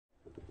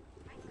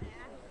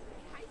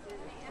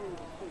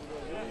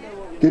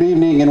Good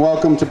evening and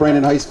welcome to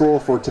Brandon High School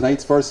for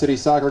tonight's varsity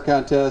soccer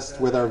contest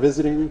with our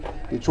visiting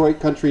Detroit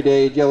Country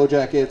Day Yellow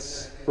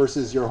Jackets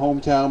versus your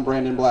hometown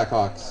Brandon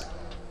Blackhawks.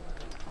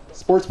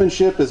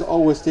 Sportsmanship is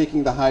always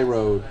taking the high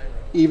road,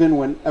 even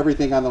when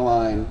everything on the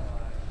line.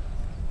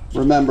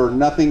 Remember,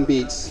 nothing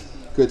beats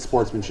good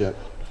sportsmanship.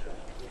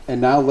 And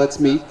now let's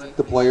meet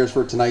the players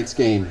for tonight's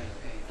game.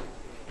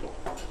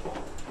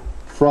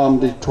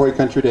 From Detroit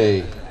Country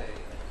Day,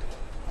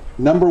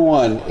 number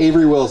 1,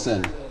 Avery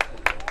Wilson.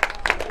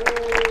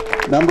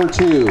 Number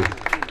 2,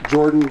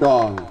 Jordan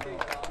Dong.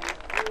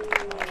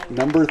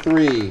 Number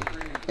 3,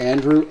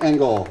 Andrew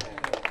Engel.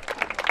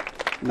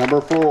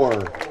 Number 4,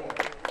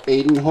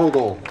 Aiden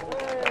Hogel.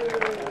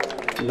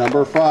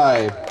 Number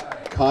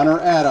 5,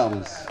 Connor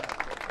Adams.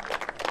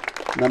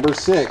 Number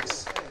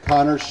 6,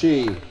 Connor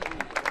Shee.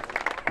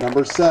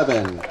 Number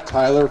 7,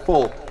 Tyler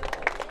Folk.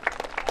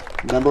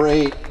 Number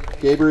 8,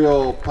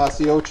 Gabriel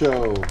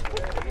Pasiocho.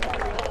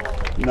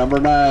 Number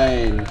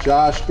 9,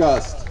 Josh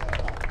Gust.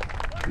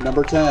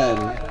 Number 10,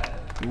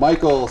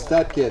 Michael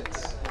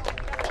Statkitz.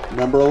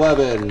 Number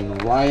 11,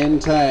 Ryan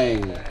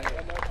Tang.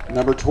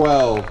 Number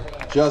 12,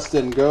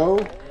 Justin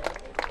Go.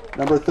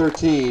 Number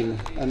 13,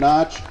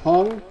 Anach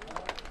Hung.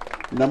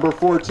 Number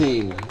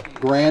 14,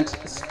 Grant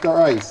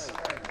Strice.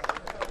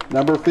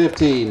 Number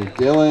 15,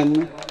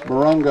 Dylan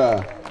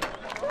Marunga.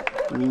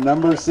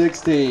 Number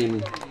 16,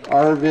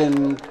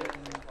 Arvin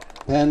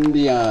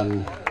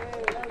Pendian.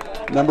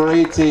 Number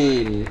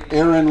 18,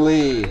 Aaron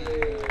Lee.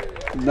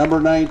 Number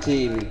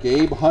 19,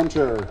 Gabe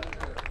Hunter.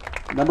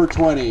 Number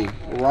 20,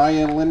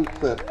 Ryan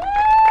Lindcliffe.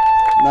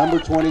 Number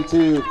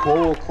 22,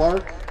 Cole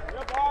Clark.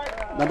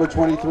 Number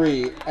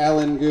 23,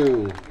 Alan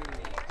Gu.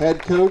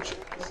 Head coach,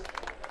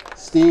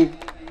 Steve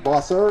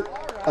Bossart.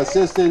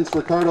 Assistants,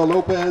 Ricardo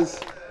Lopez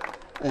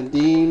and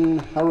Dean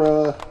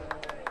Hara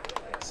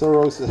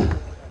Sorosa.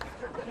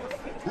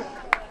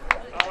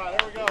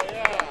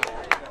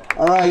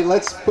 All right,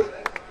 let's put,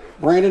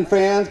 Brandon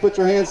fans, put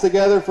your hands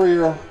together for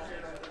your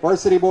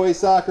varsity boys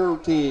soccer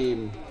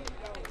team.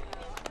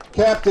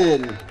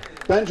 Captain,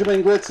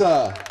 Benjamin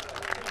Gritza.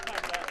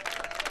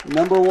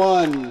 Number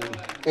 1,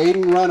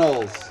 Aiden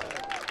Reynolds.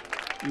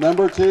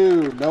 Number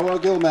 2, Noah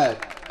Gilmet.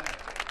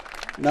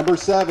 Number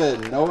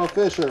 7, Noah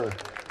Fisher.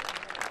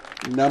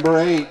 Number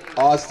 8,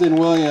 Austin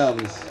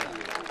Williams.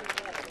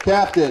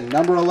 Captain,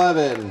 number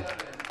 11,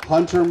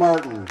 Hunter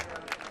Martin.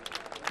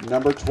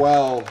 Number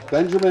 12,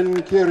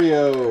 Benjamin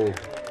Curio.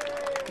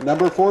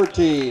 Number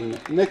 14,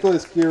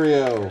 Nicholas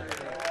Curio.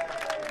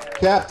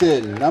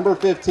 Captain, number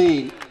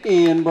 15,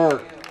 Ian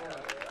Burke.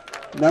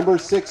 Number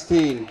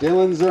 16,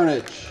 Dylan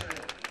Zernich.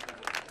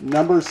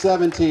 Number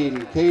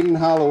 17, Caden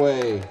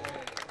Holloway.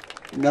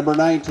 Number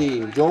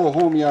 19, Joel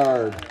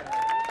Homeyard.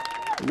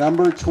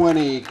 Number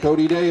 20,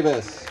 Cody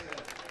Davis.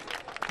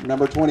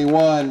 Number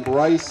 21,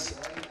 Bryce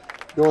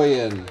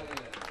Doyen.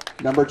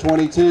 Number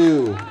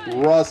 22,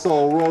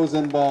 Russell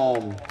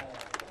Rosenbaum.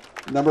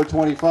 Number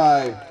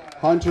 25,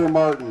 Hunter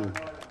Martin.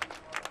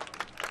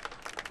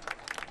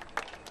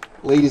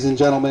 Ladies and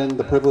gentlemen,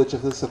 the privilege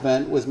of this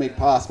event was made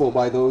possible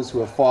by those who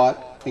have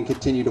fought and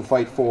continue to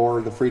fight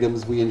for the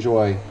freedoms we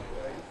enjoy.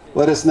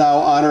 Let us now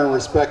honor and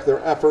respect their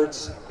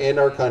efforts and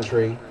our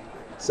country.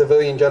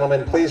 Civilian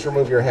gentlemen, please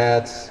remove your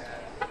hats.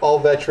 All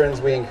veterans,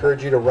 we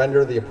encourage you to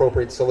render the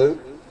appropriate salute.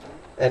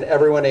 And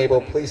everyone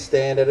able, please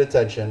stand at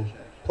attention,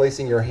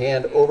 placing your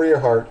hand over your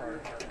heart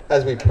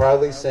as we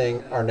proudly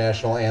sing our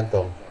national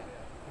anthem.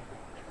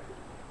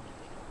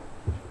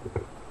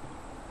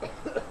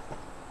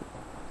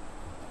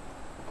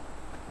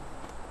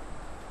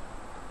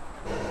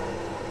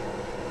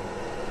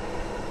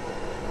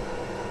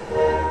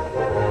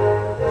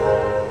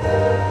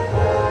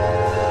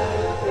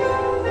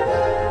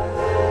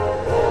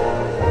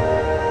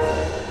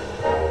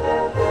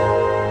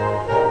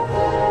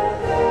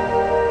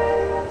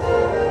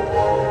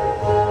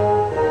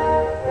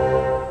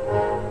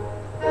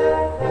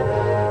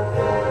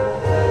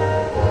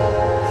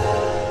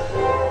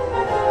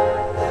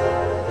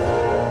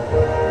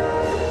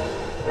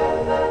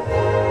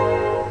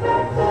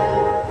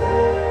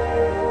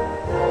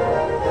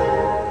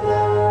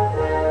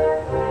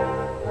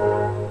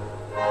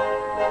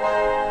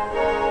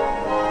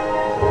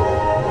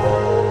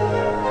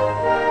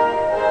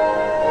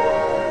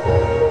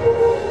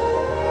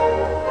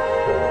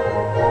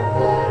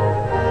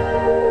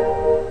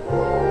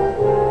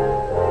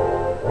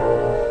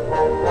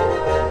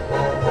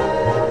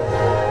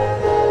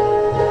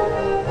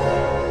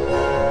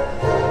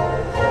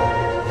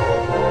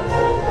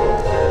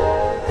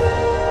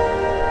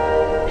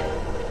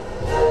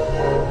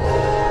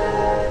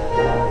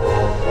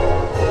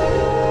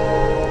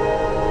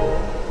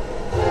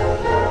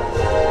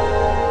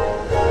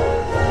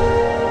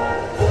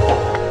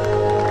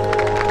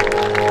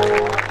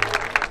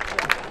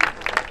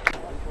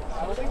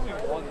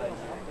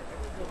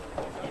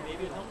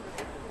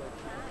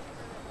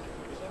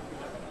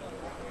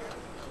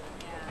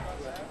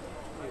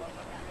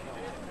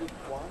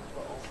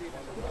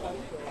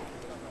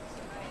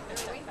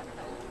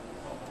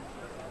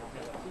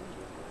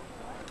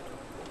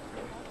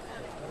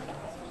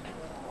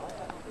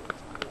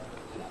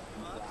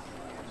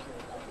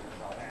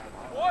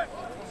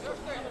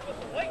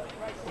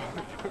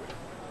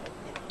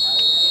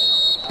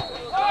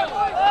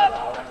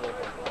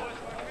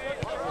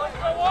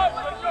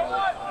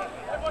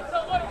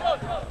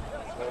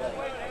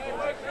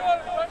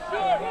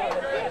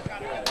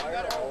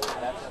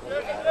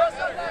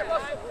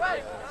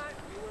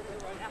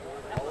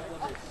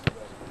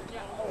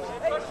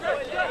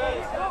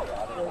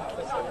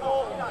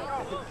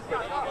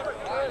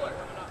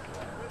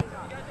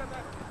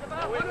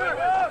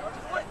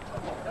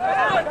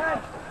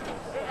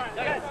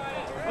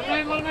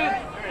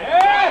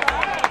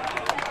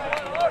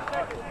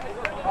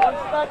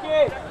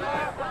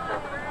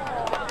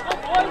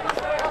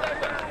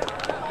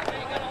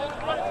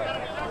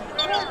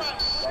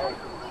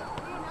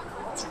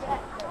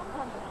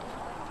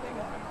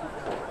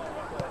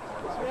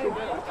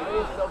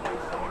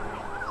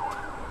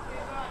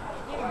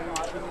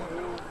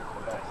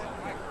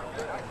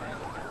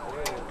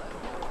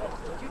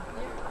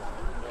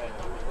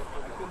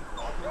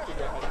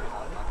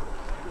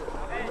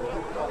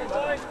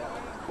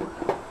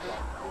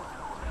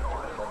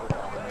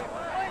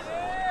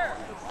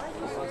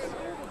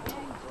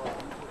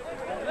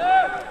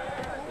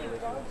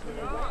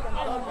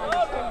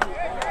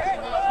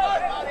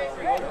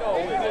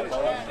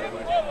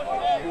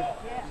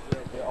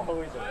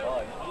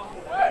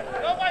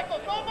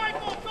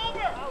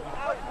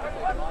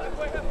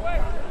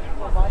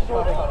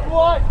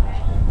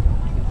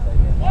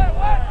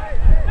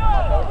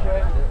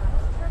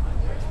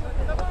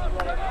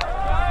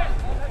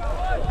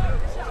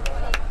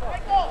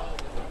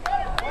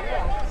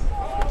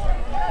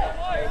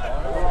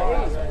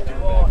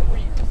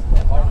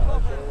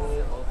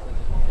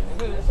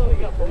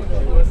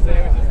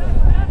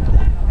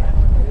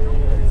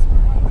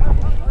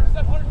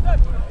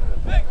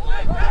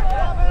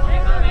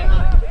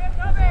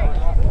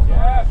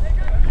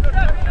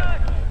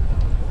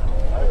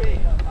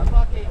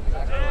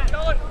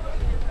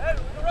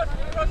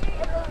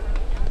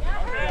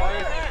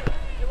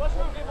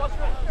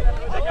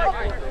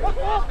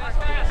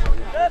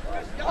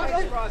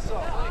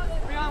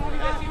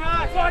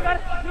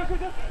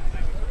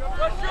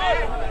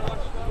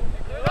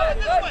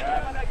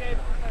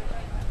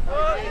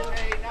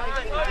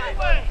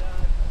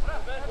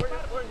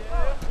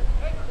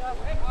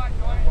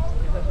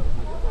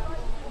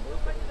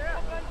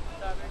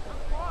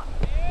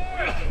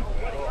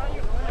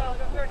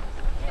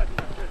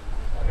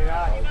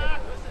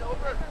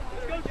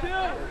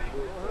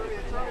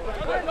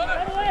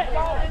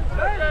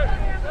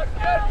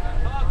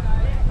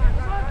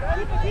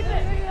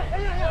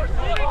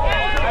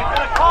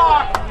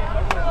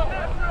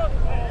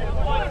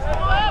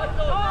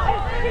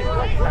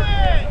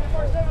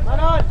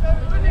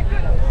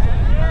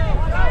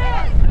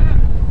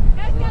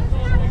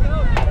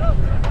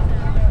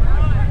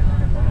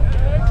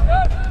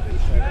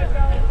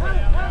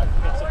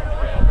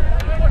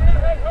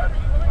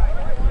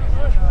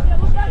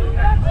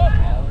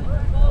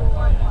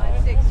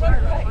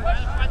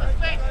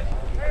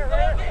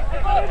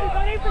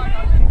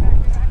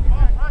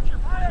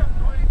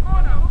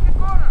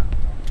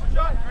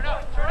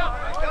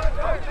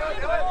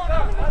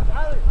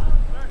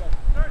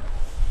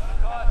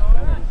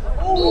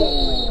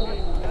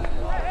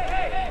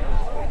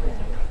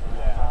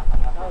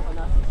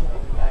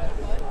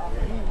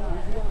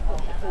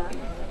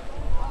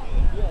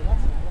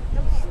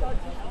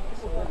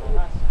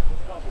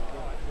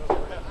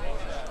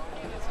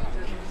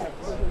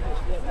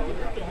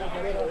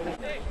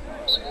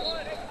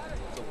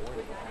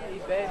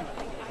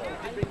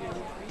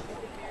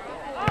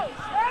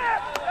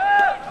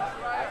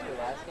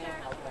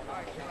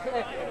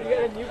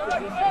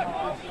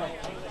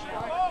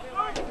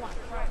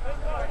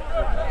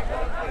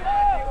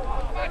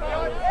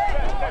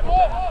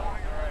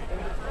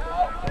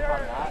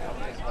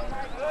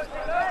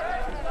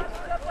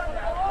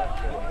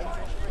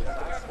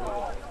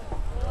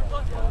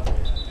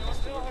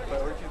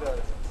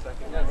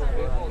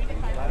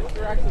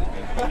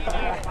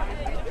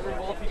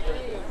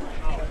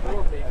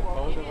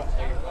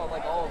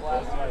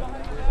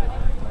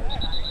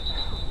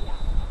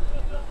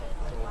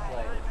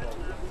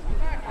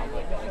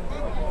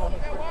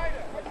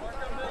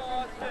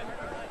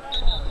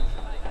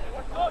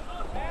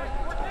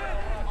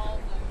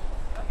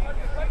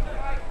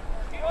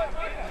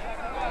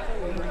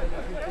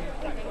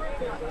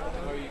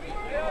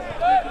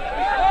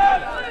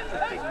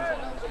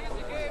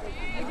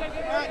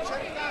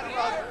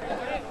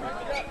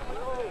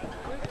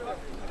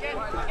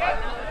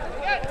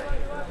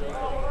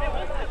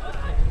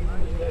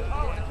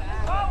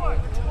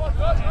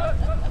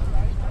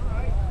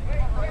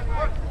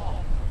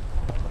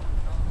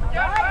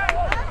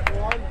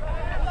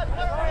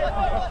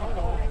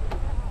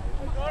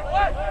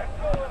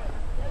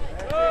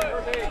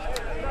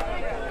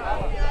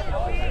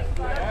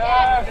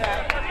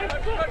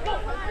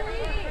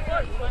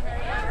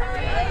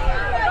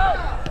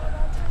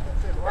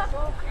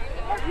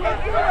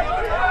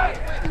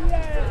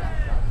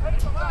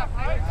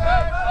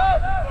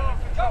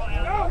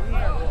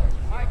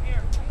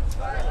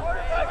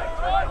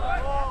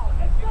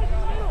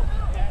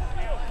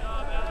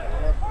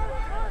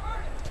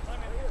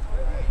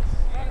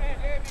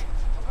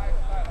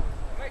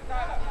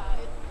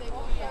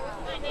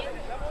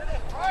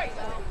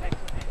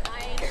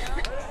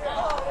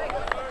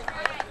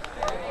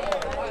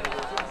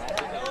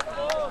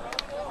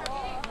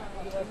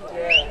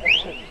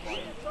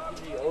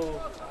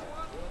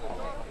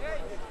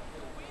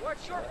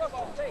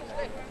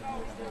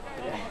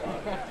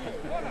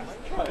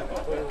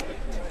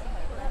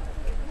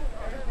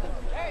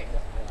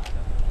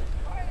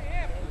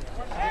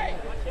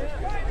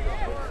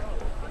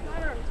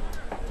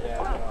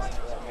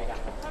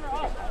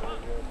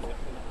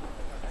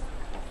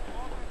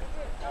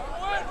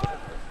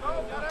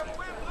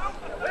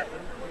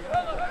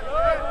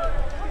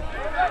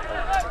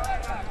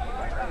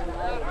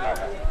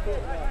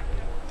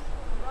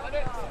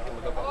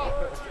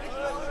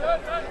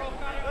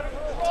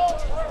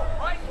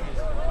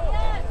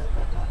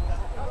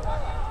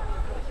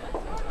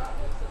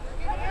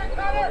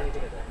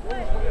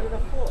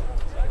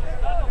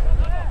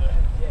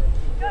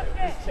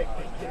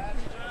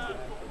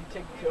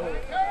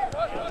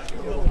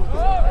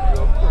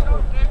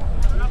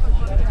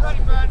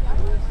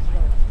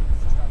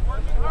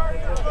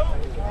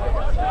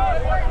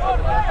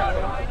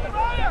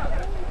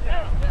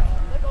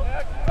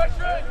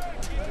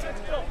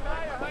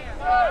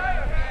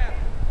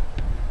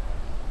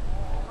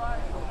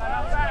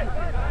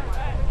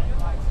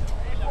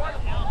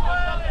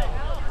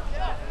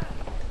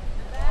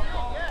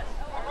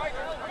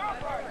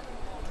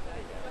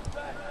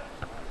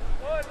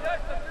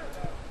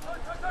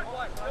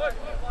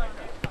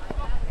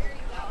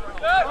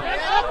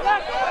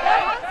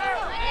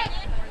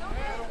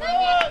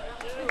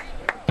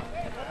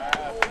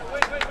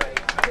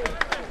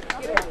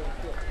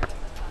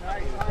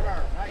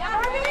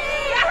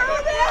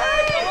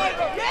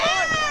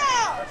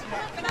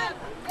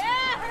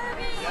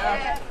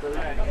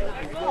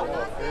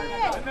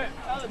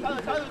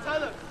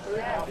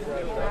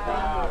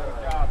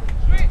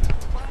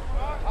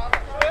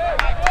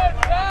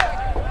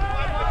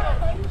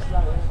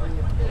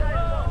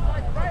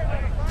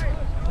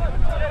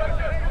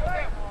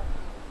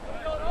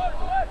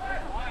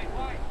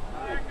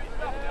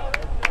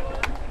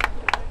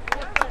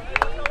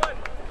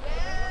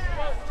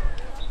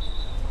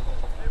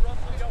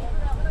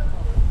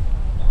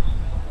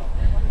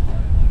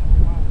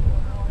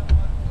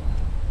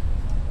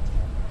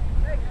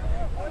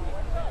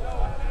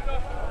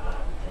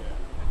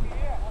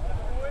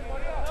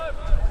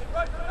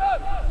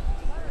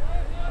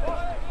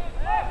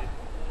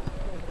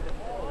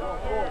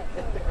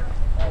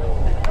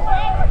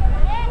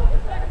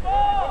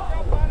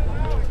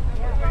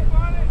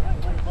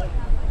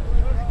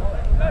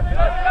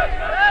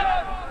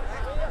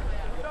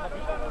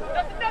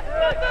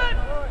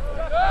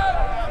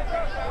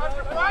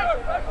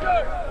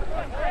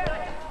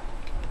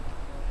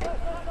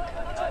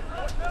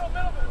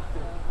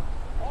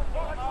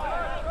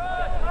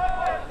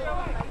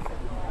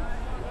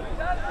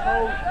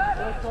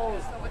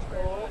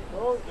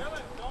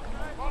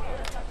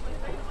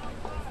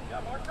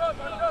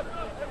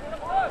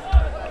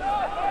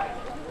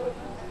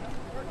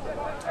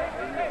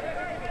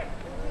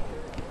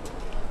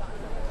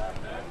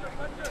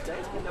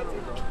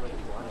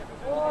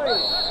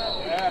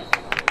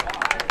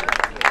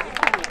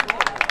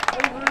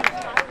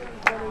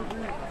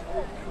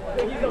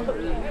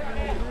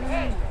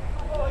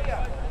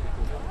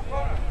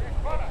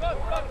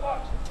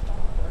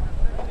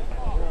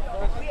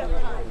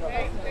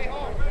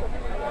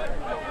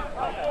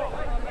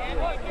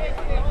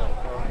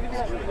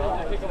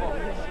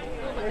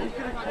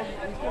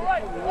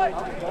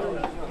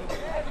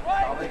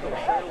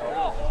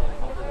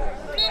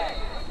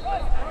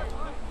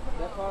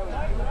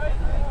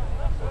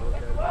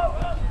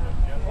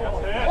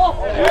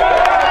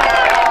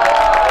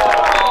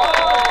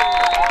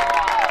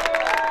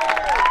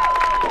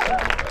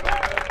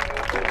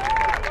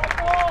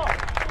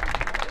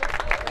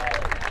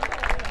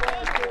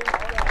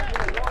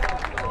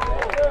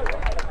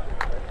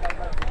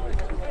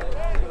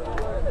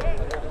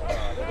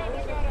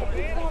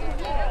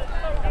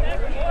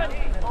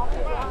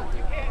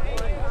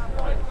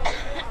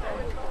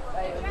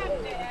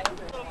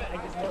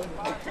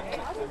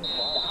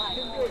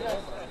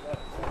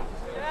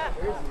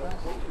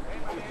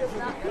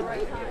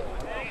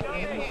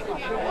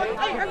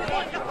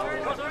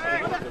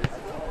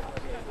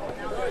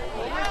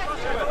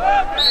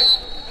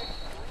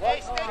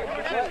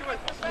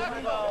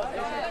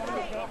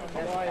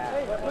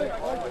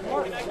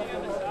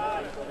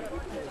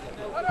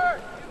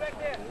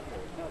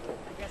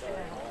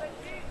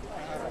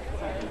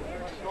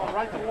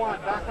 Right to one,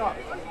 back up.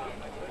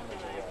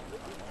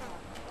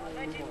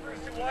 On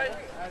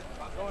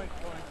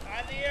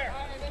the air.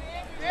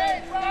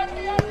 Hey,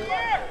 Rodney, on the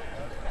air.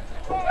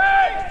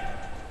 Hey!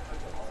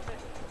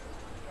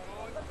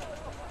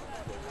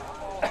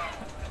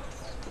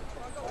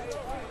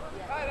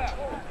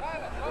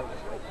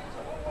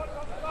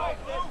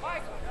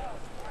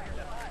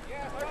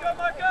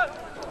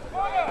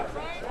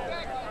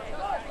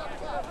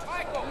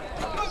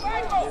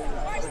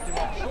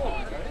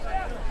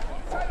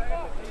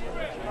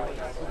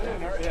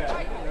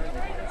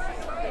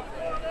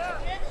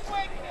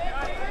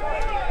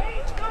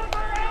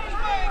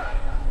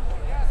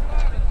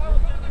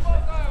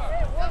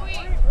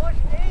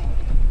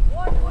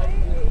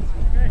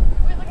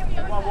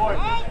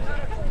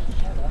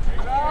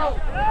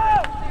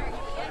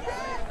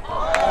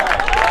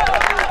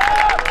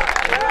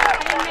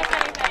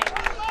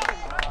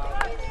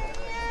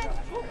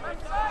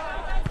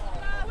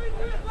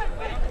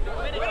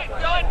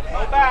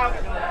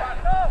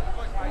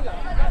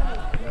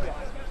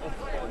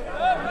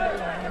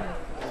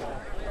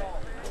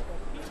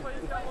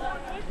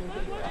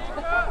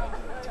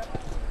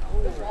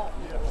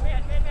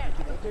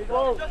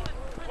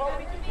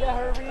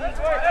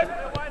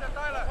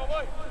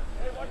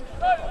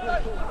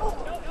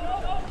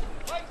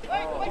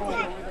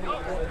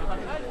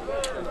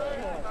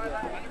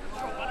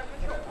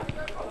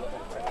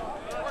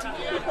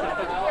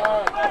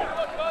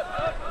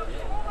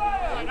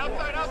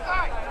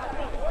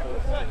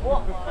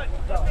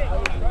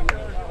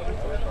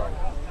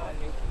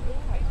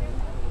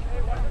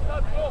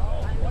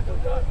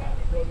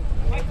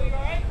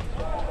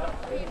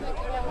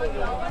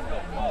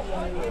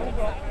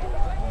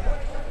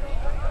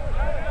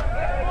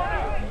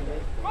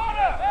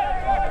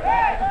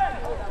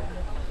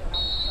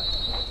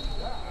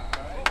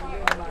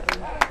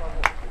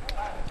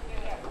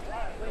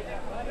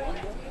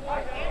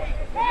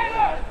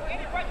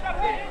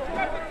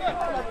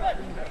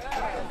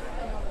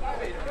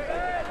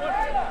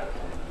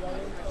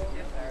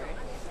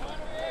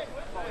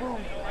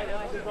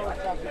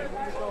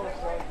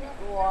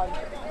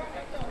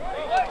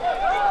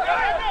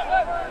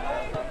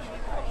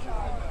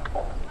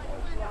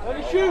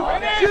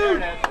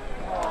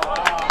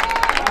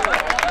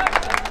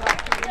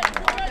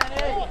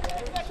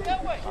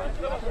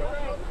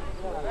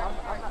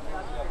 I'm not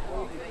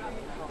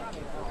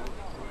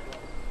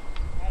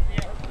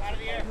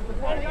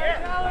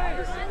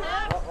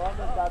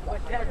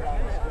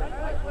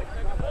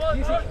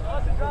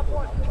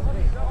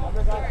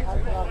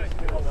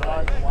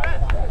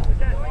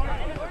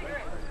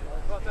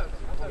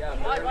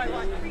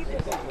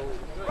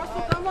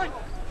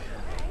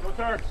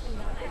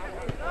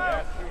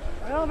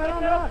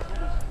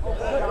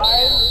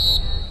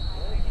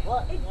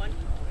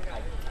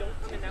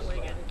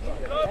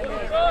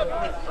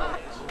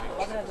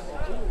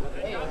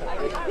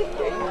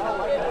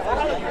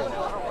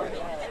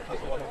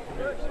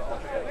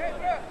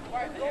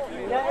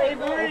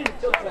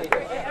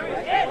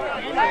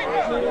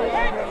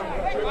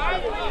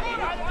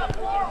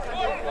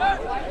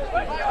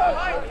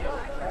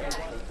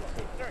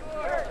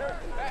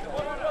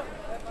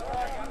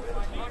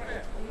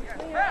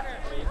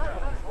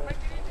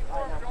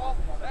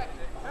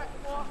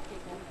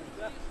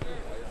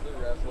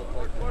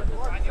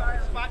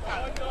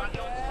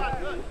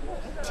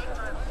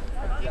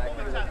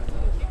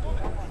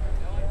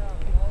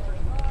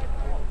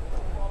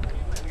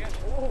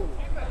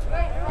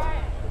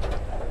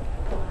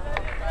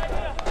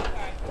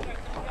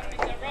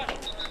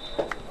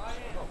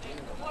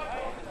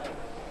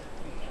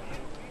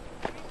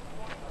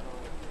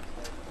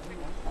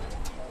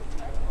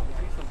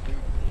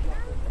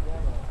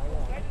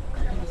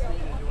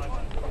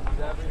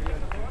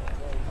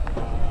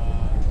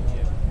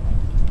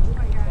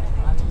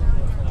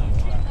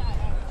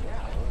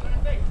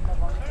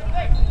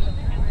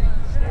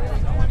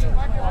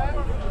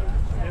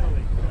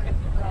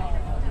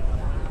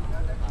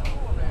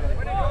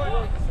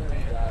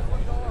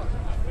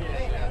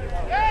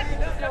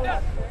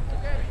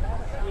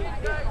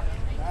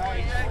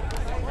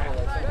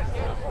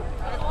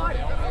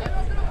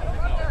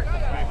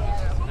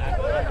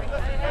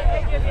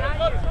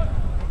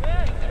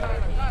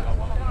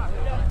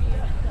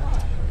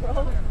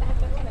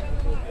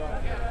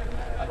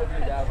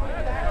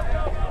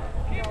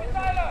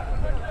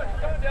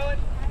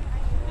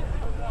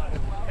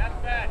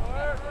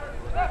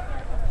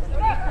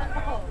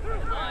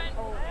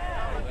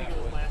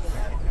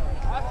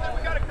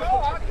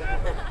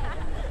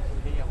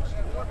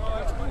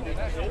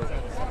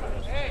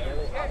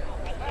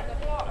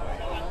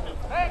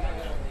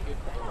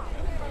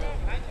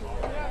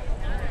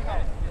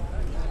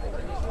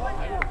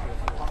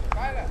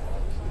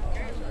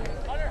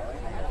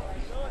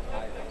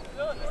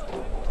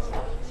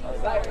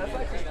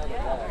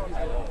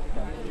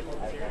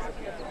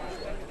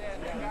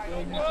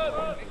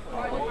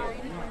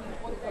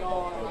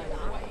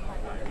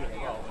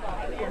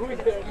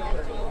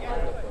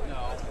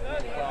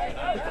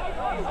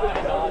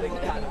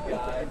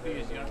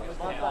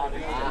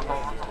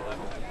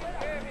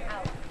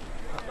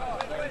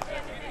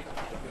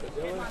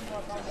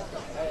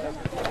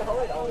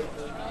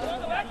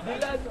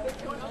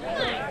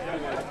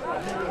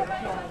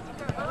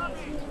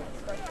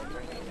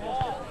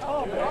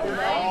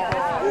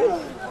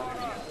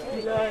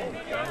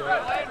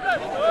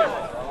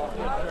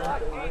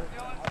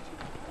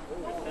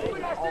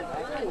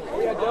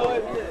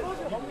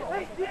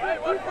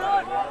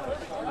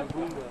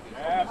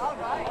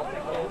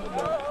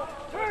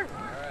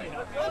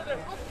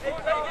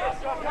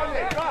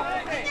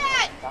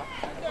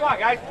Come on,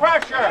 guys,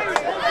 pressure!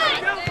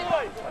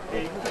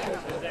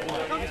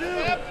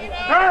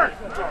 Turn!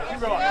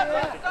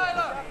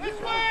 This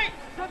way!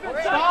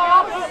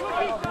 Stop!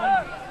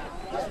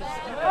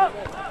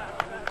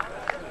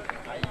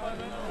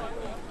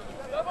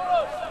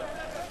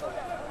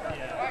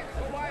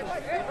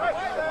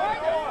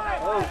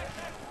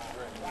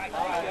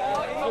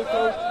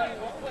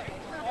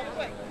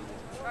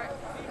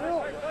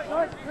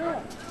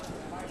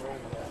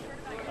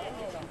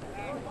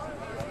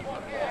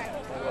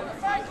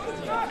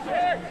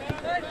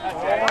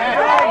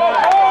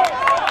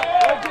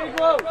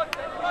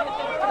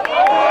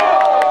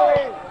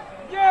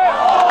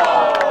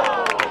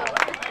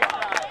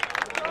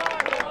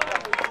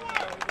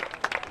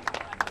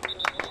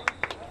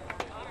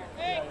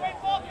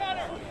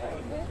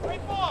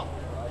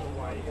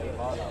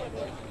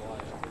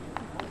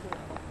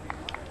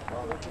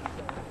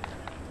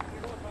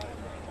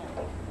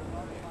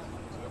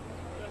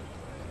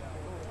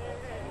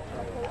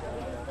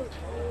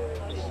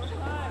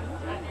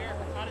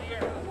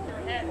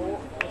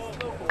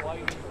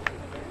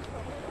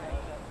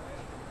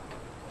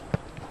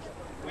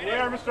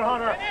 Mr.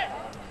 Hunter.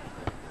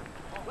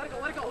 Let it go,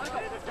 let it go, let it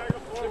go.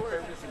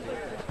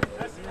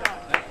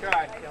 Nice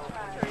try.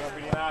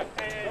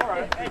 All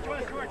right. Hey,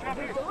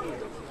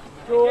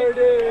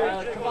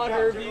 Jordan. Come on,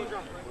 Herbie.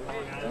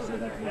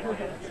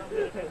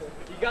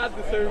 You got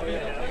this, Herbie.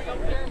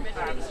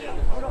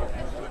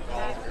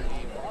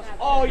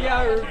 Oh,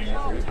 yeah, Herbie.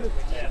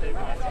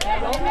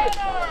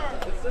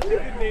 It's such a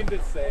good name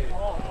to say.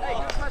 Hey,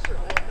 good pressure.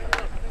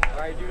 All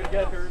right, do it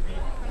again, Herbie.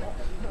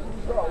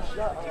 Bro, shut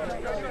up.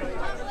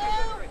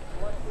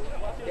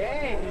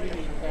 Dang.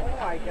 Oh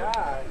my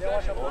god.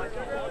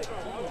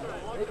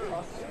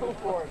 So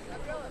forth.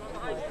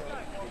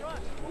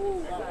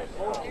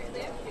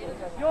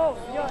 Yo,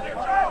 yo.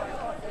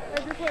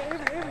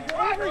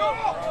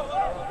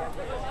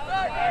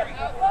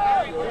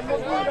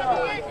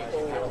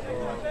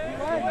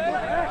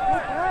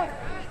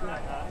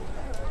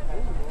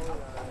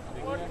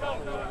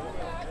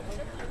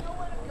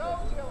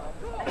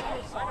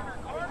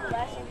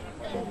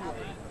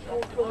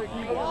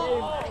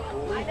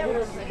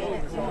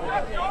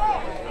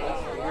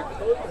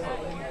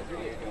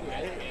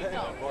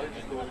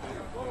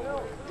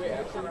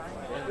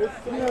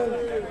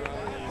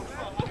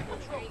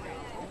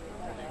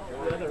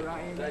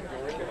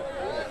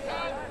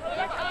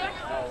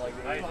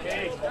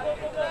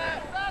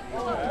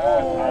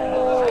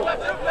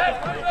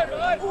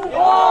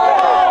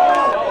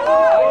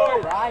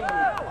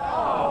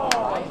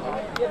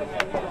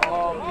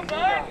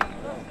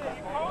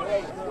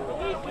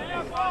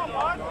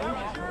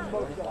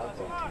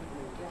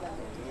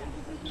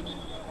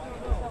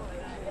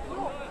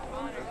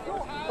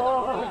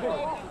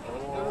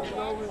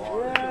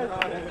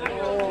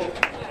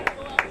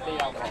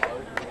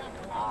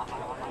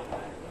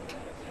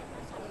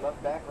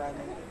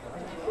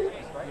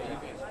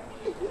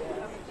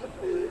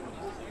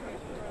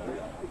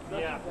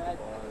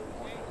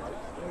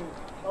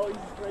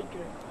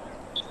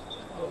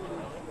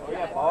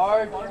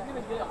 Bard.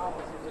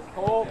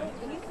 Cole.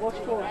 What's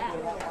Cole?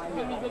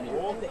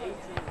 Cole to 18.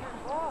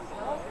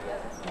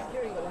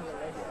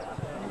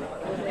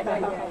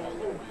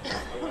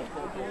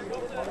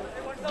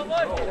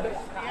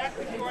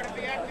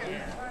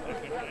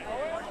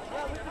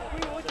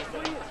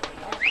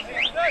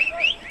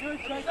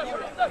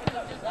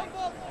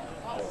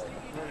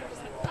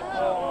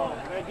 Oh,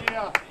 good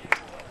idea.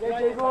 Yeah,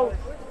 J-Bo.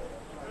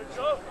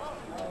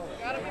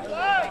 Gotta be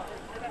wide.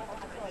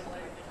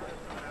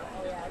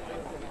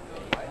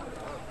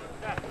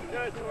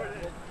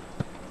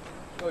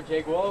 Go,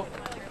 Jake Wolf.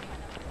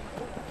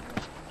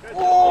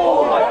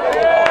 Oh, my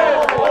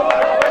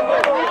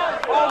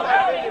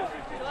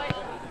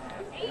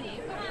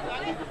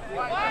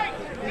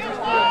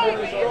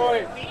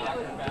Destroyed.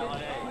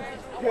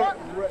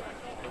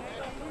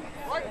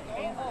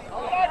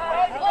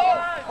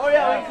 Oh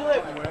yeah, we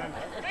clip.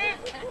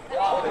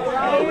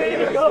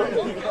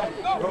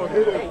 Go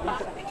hit him.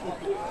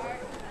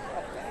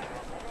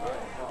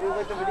 It was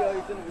like the video,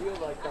 he's in the video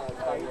like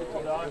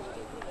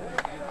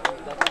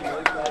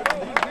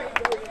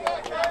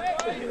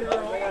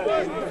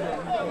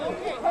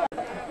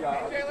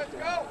Okay, let's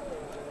go.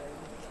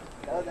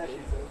 that was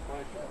actually so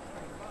funny.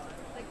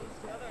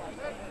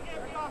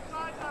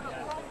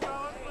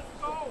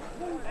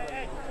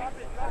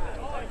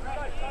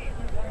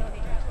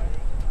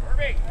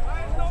 Irving,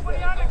 there's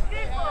nobody on the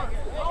keeper.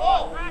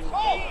 Oh, Go,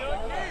 Cole!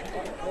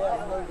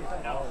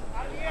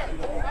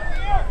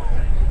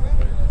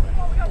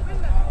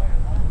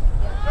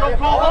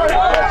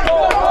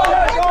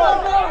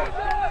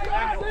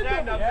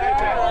 Stand up,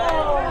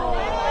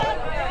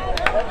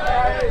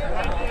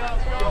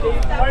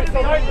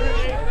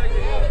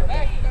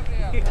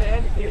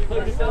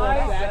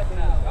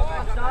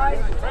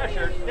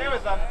 pressure. Stay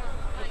with them.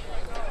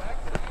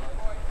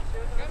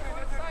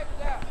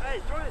 Hey,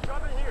 Jordan,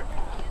 drop it here.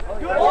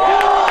 Good.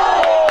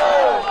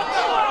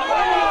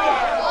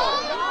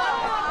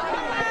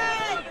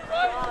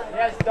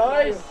 Yes,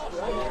 dice.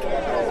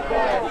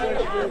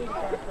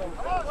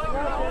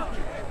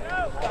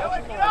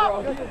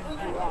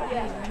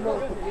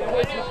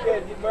 He's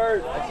good. He's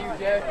merged. I see you,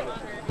 Jack.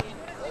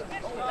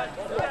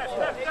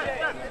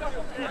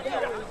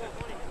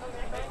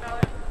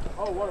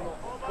 Oh, what a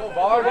go,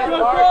 Bard. Go,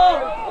 Bard.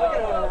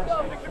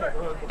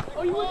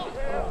 Oh, you went.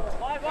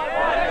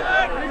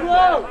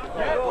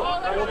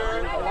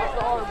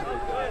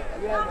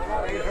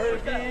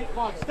 Come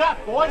on, step,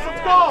 boys.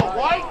 Let's go.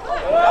 White.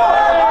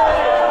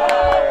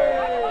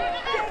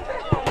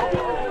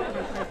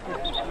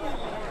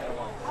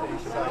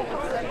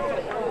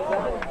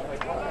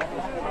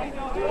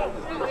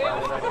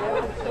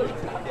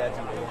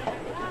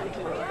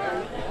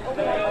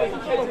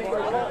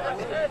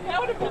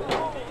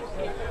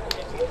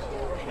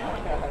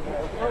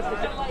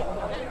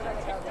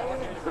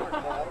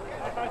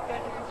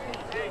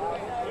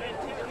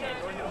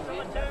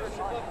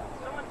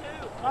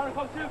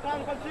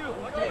 Come two.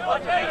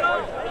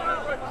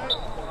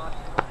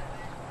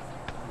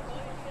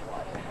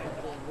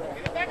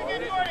 Back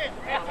again, Jordan.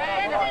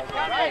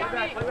 Play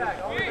back.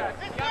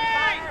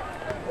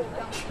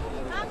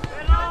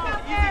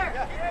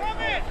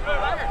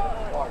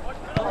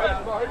 This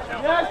way.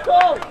 Yes,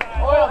 Cole.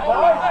 Oh, yeah,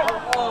 Bard.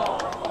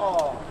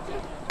 Oh.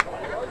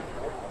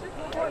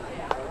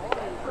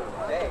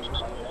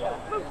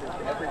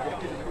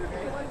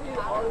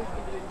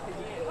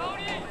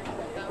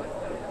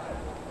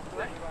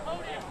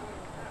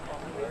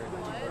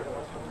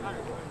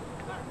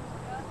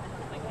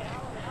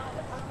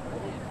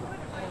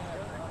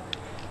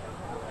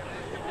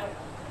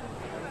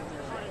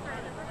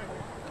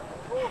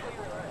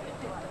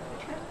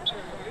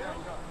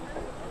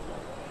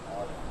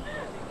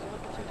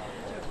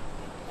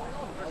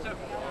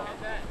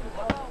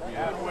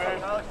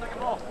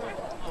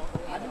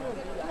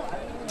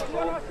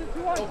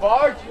 Go,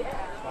 Bard.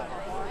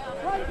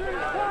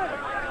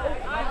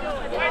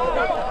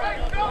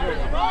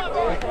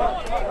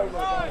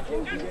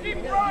 Just keep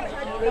running.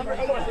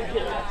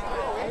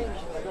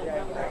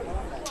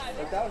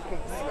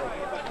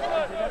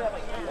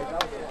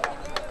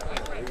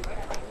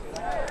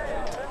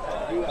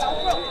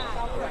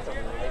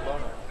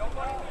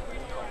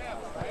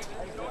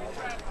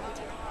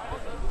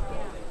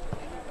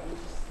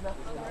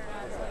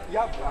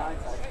 Yeah, blind.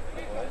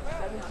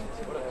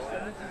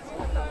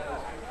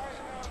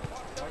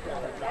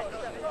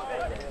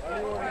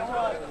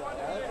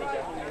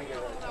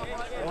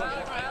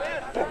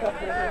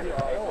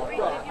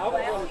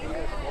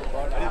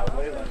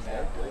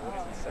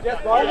 Yes,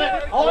 Bard.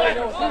 Hold it.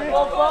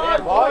 Yeah,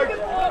 Bard.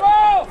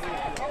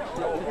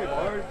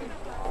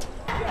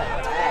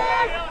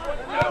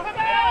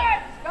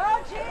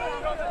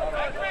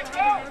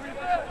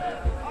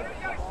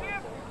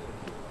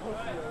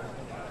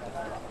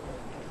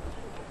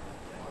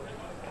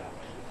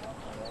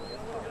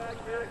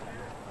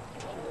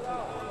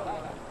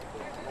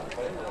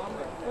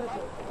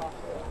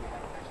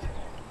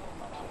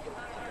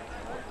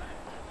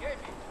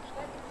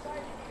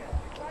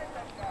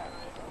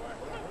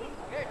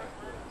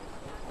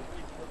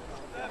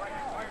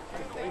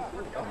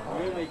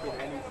 You're making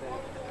anything.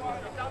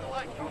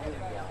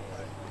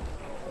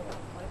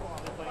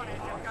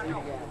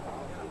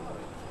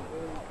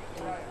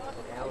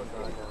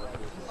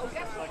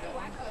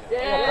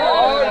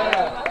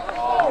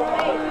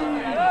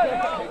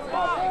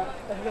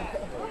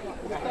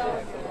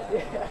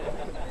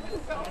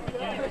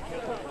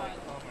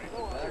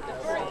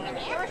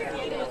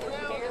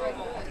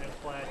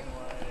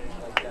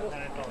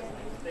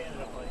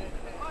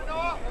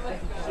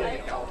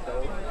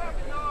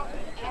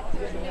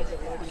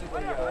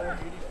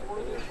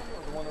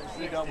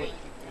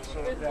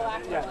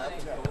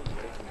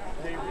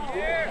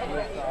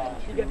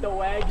 You get the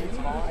waggy.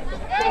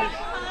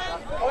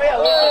 Oh yeah,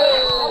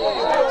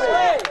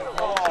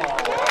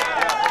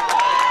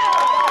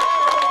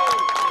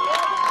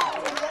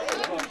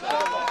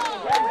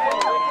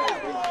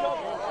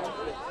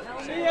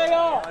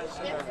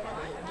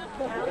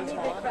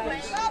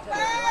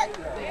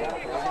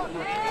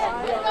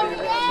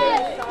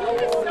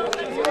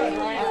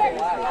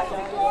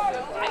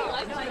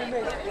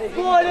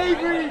 Come on,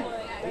 Avery!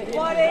 Come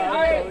on,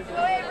 Avery!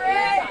 Go, Avery!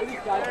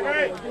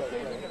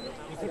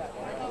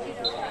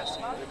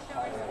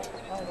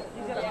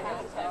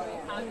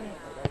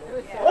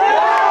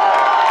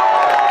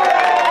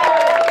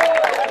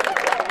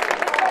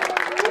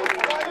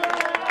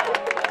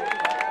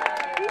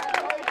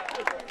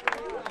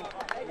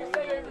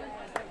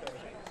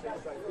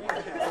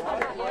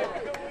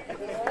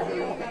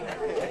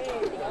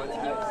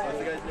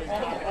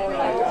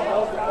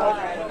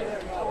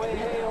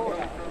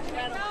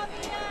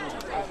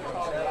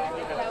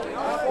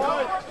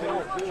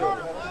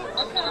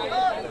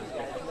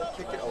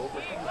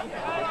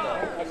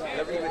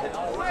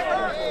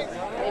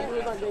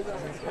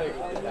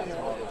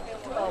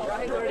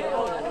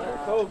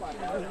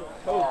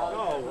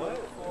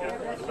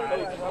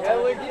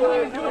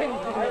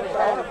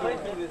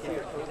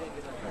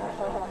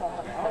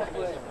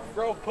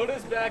 Bro, put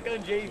us back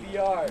on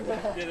JVR.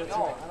 Get it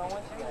wrong.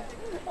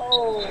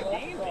 Oh,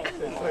 you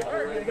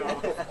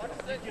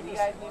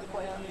guys need to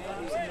play on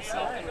the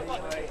side.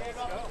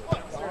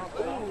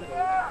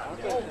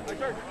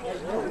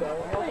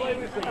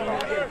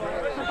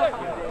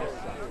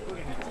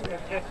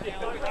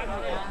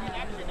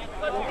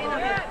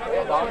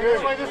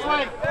 This way, this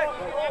way.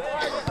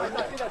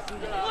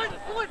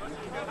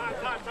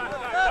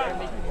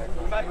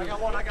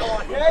 I got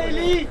one. Hey,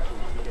 Lee!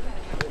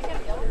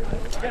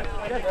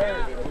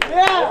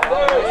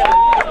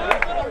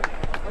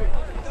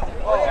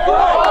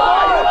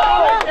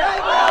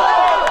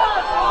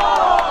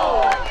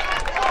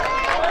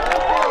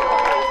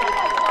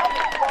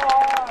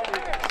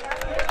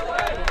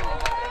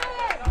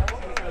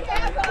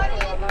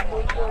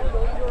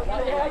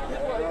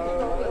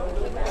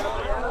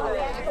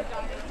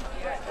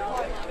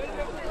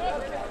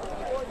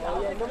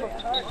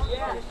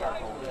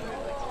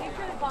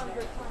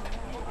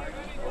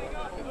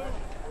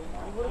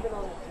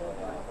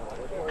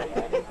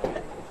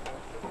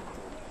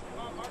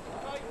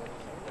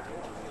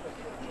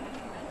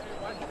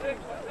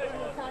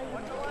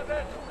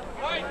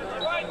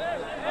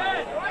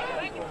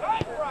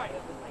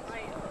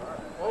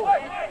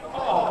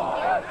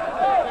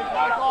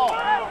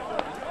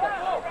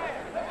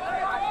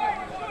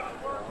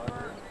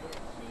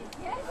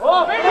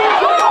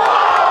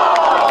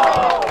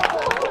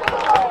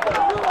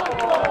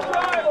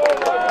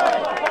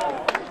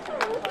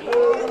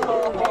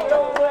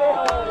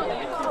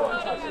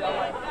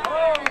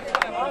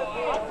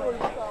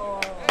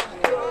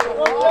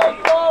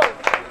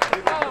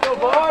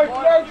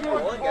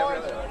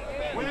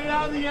 Win it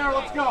out of the air,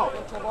 let's go.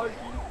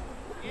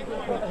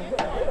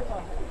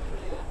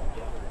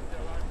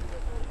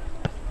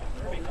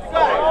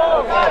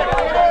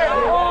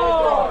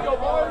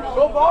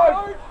 Go Bard!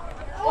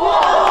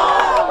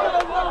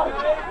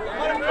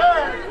 Let him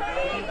turn.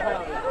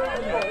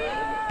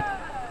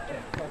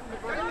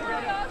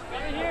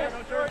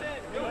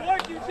 Good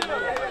work, you two!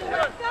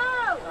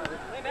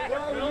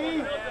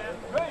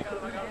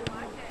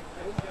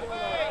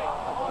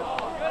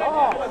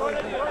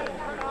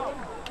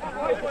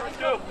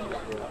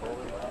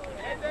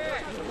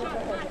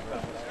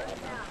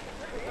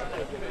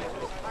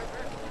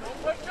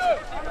 Let's go!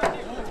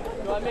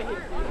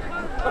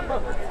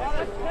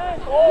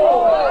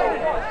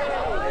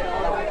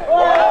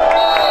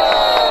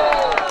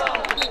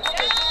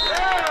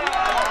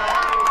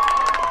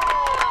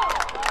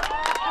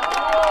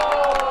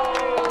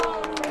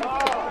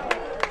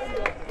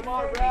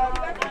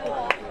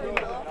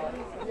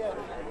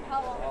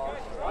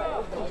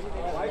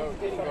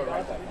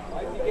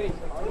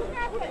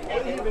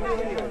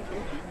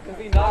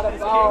 Not a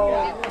foul.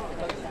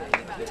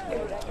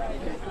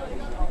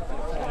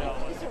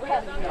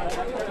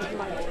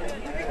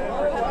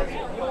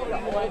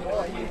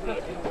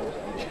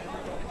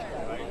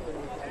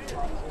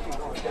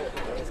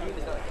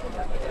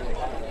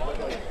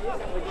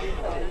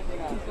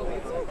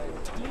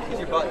 Use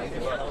your butt, use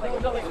your butt.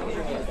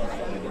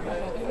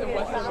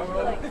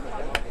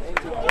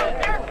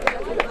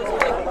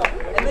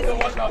 And this is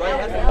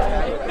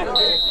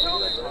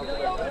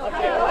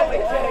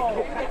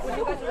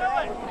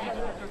right.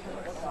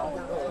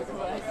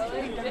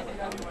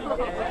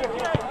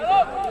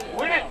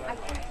 Win it!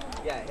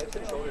 Yeah, hips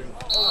and shoulders.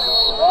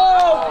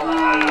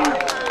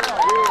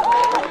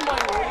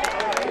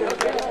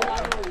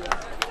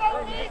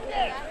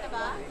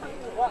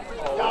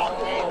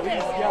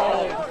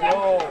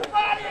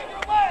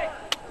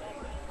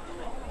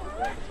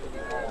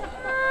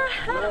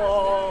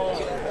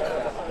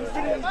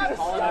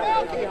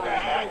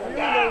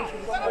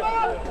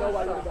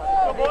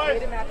 Go,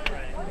 boys!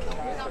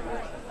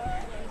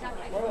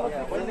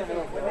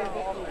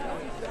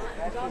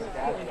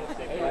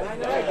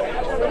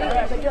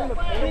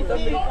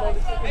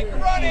 Make a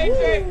run,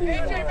 AJ!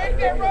 AJ, make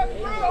that run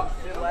through!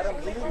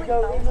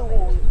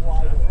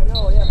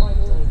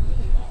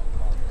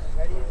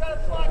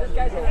 This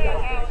guy's the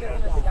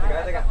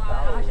guy that got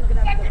fouled.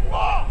 Second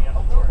ball!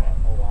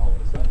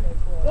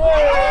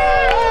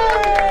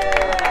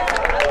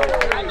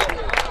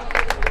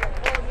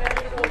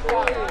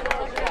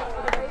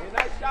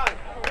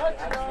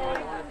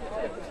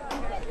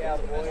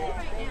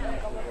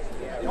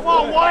 Come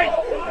on, White!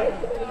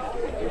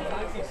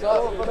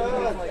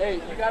 Hey,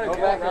 you gotta go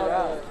back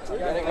around. You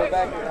gotta go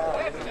back around.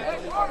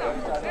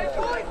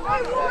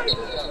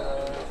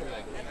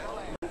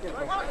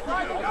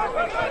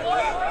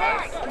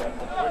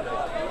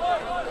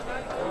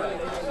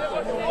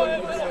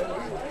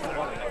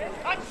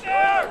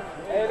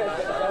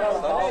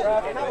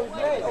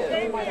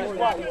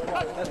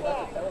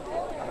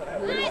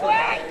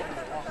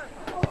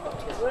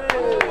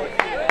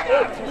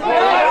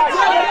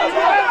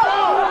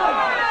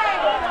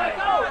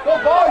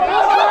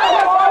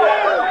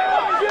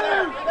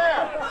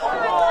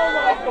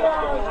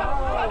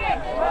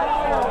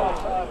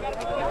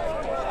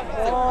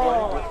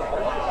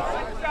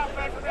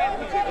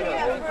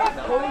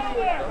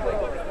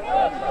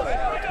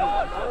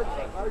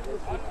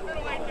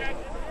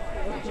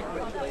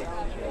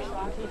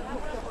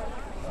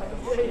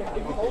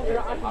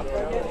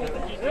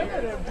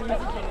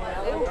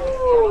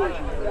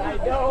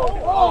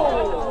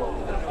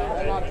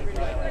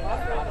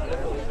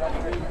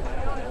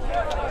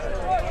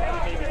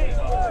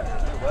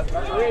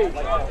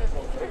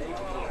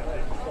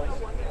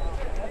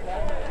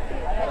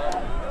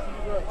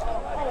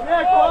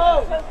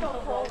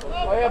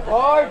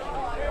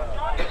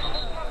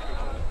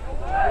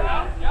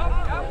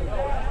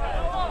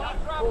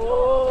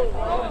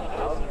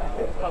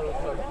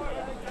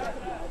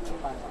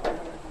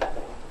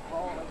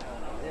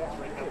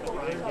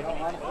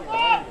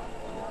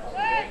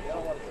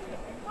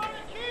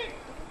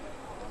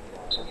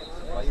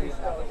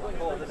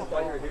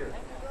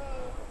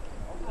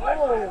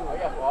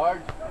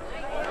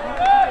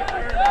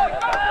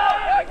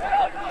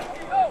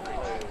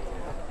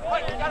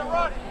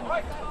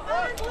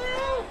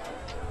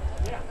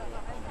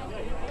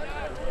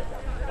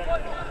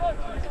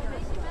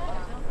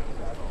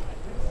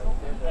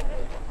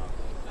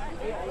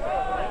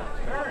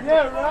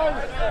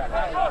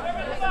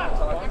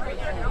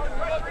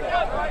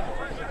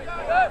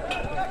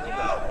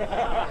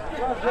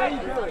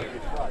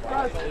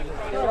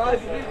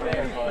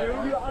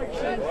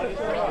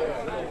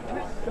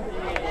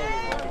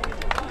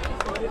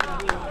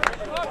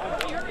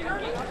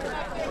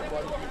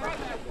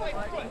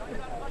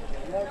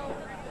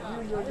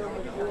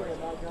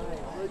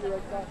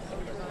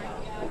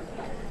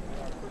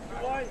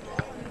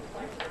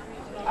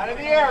 Out of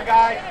the air,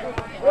 guys.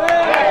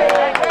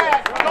 Hey,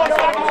 go,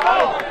 Sockets, go!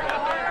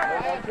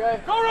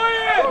 Go,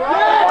 Ryan!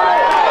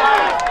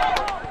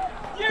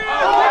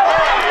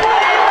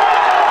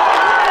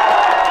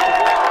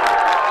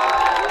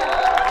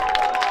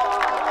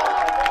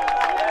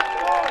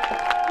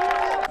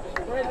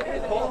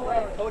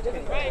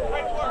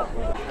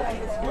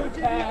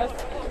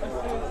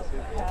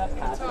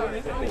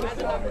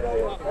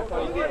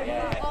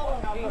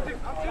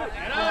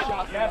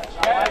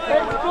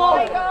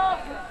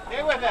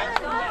 Stay with it.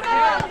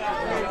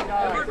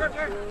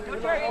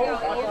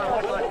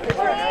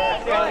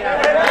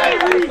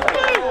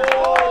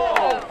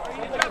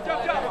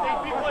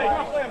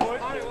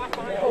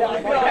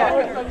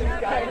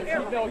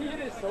 No, he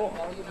is so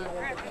hard.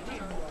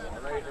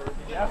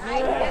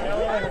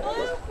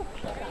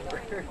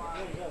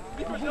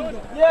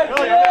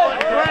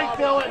 Great,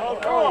 Dylan.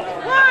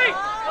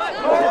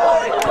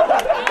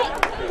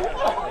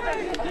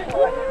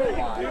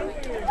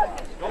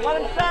 Don't let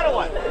him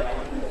settle it.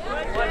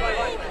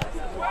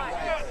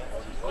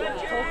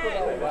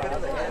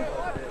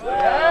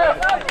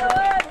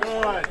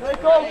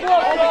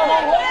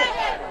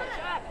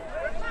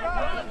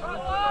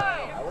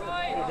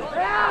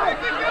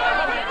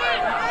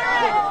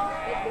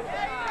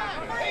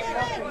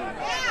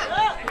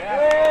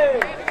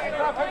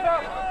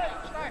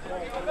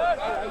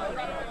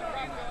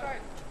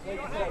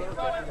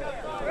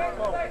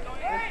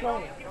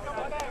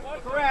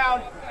 Look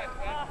around.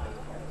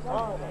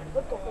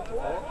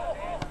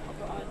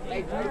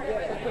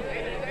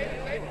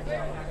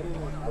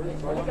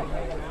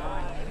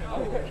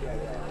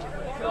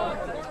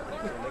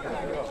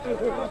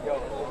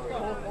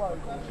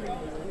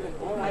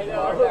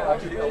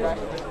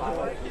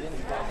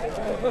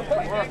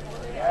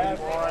 Yes,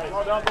 boys.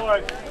 Well done,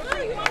 boys.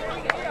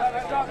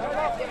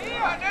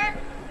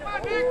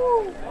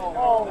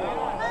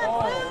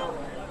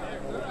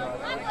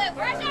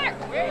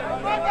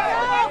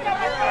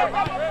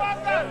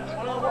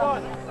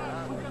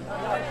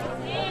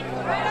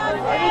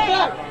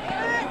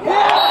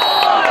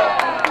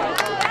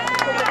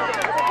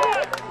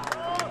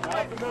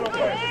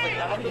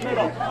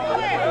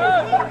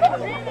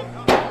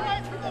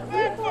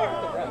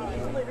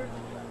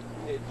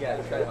 Yeah,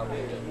 try to help me.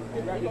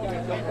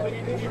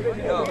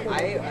 No,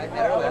 I met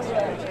her last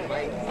week.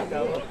 My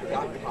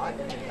got caught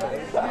in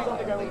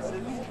places.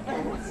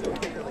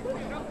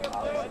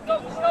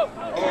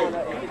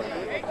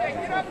 Hey,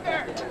 get up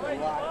there!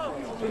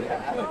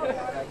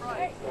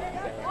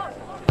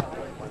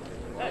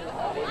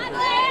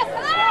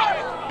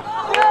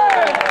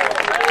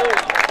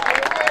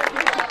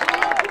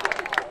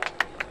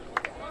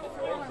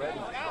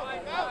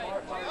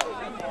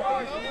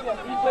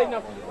 He played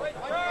enough.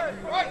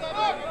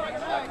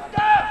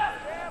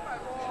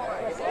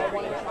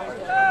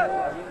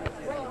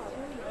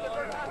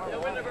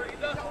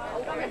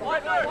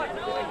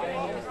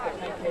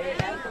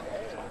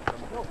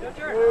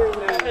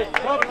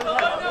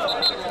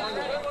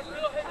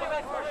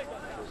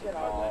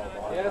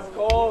 Yes,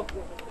 Cole.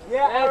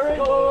 Yeah, Aaron.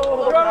 Go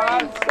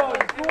on.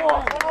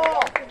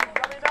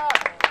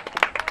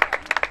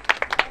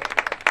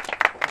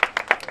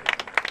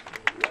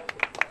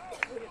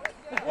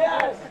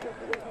 Yes.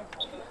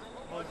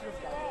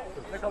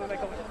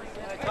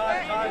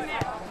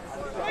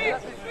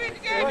 Sweet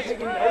again! Keep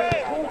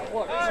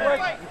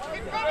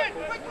coming!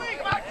 Quickly!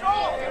 Come on,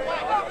 Joel!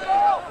 Come on,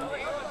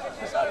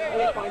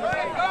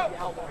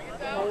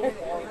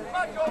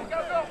 Joel! Go,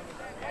 go!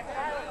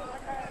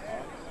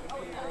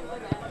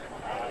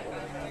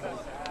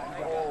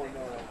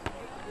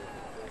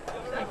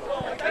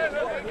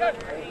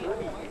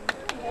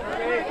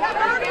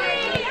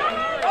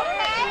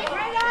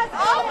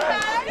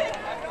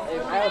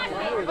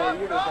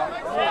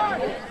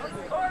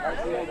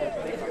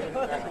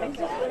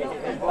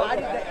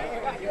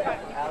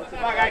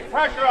 Come on, guys,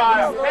 pressure on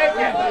him. Take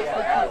it.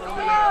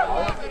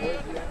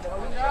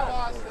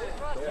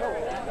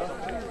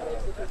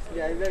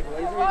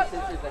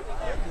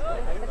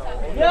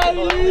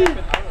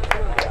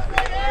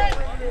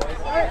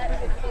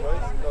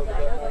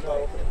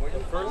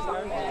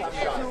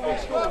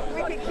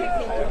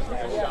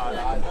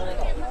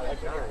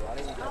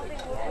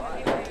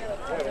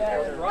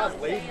 Ross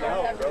laid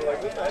down, bro.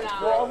 Like, what the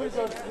heck?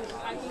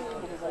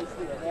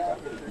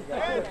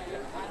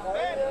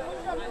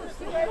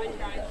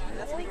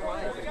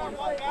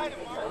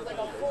 Like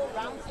a full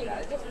round table.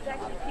 This was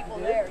actually people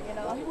there, you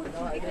know?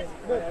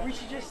 Look, we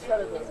should just set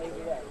it over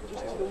there,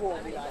 just to the wall. I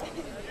mean,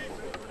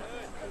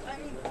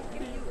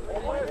 if you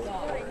want to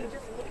score and you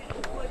just look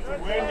at the woods.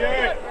 Win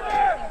it.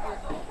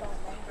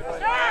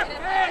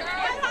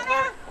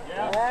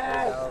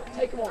 Yes.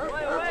 Take him on.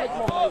 Take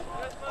him on.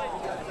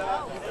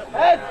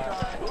 Head.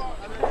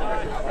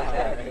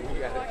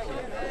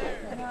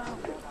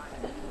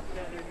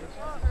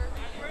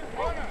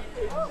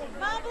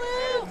 Come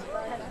Blue!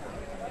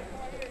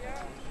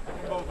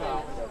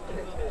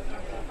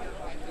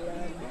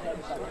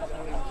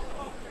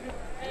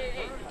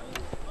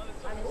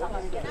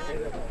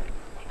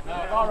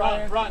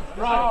 Run.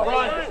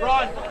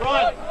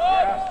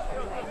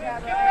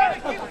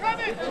 Keep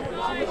coming!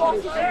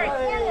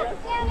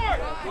 Forward!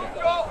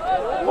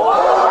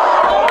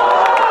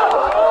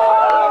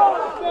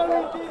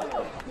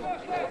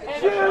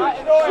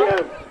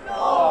 Shoot!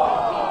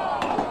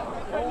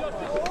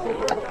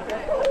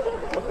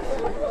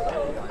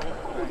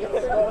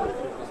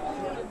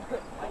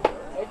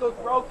 Ankle's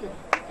broken.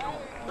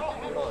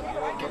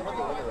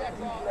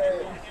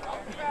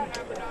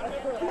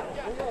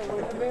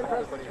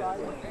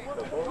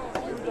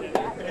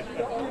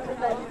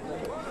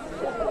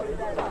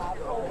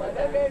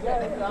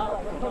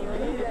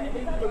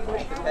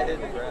 Head in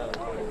the ground.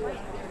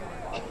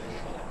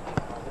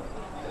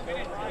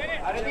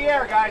 Out of the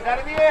air, guys. Out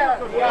of the air.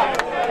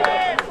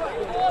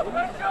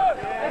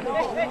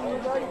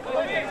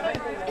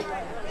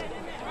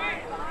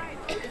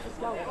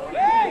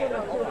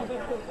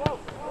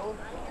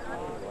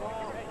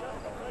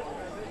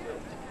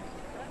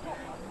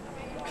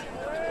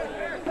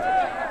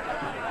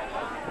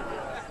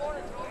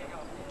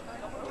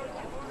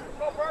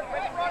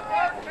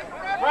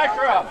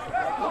 Pressure up.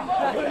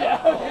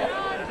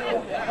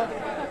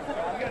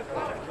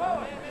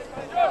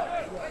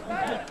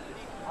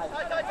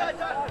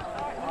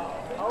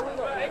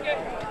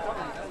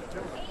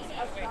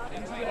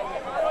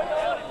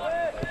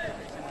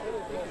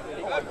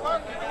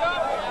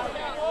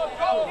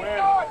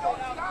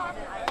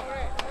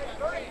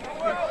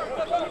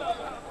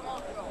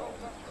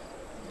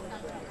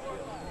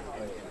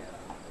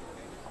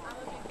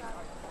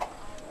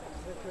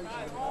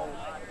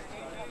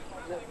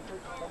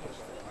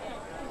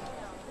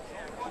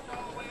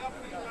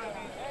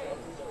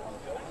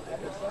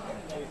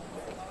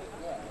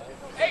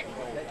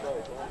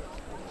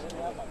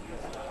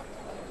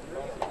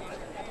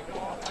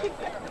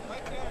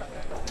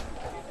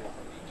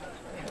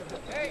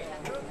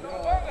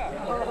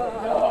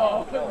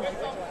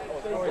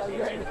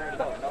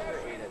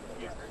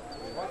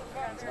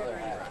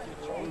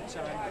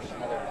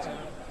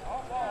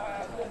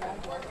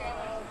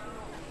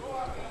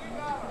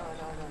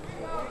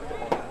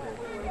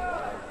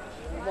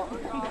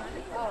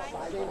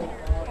 Stay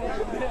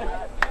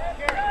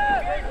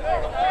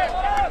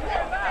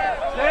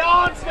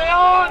on, stay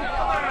on!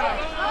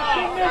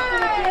 He missed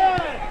it again!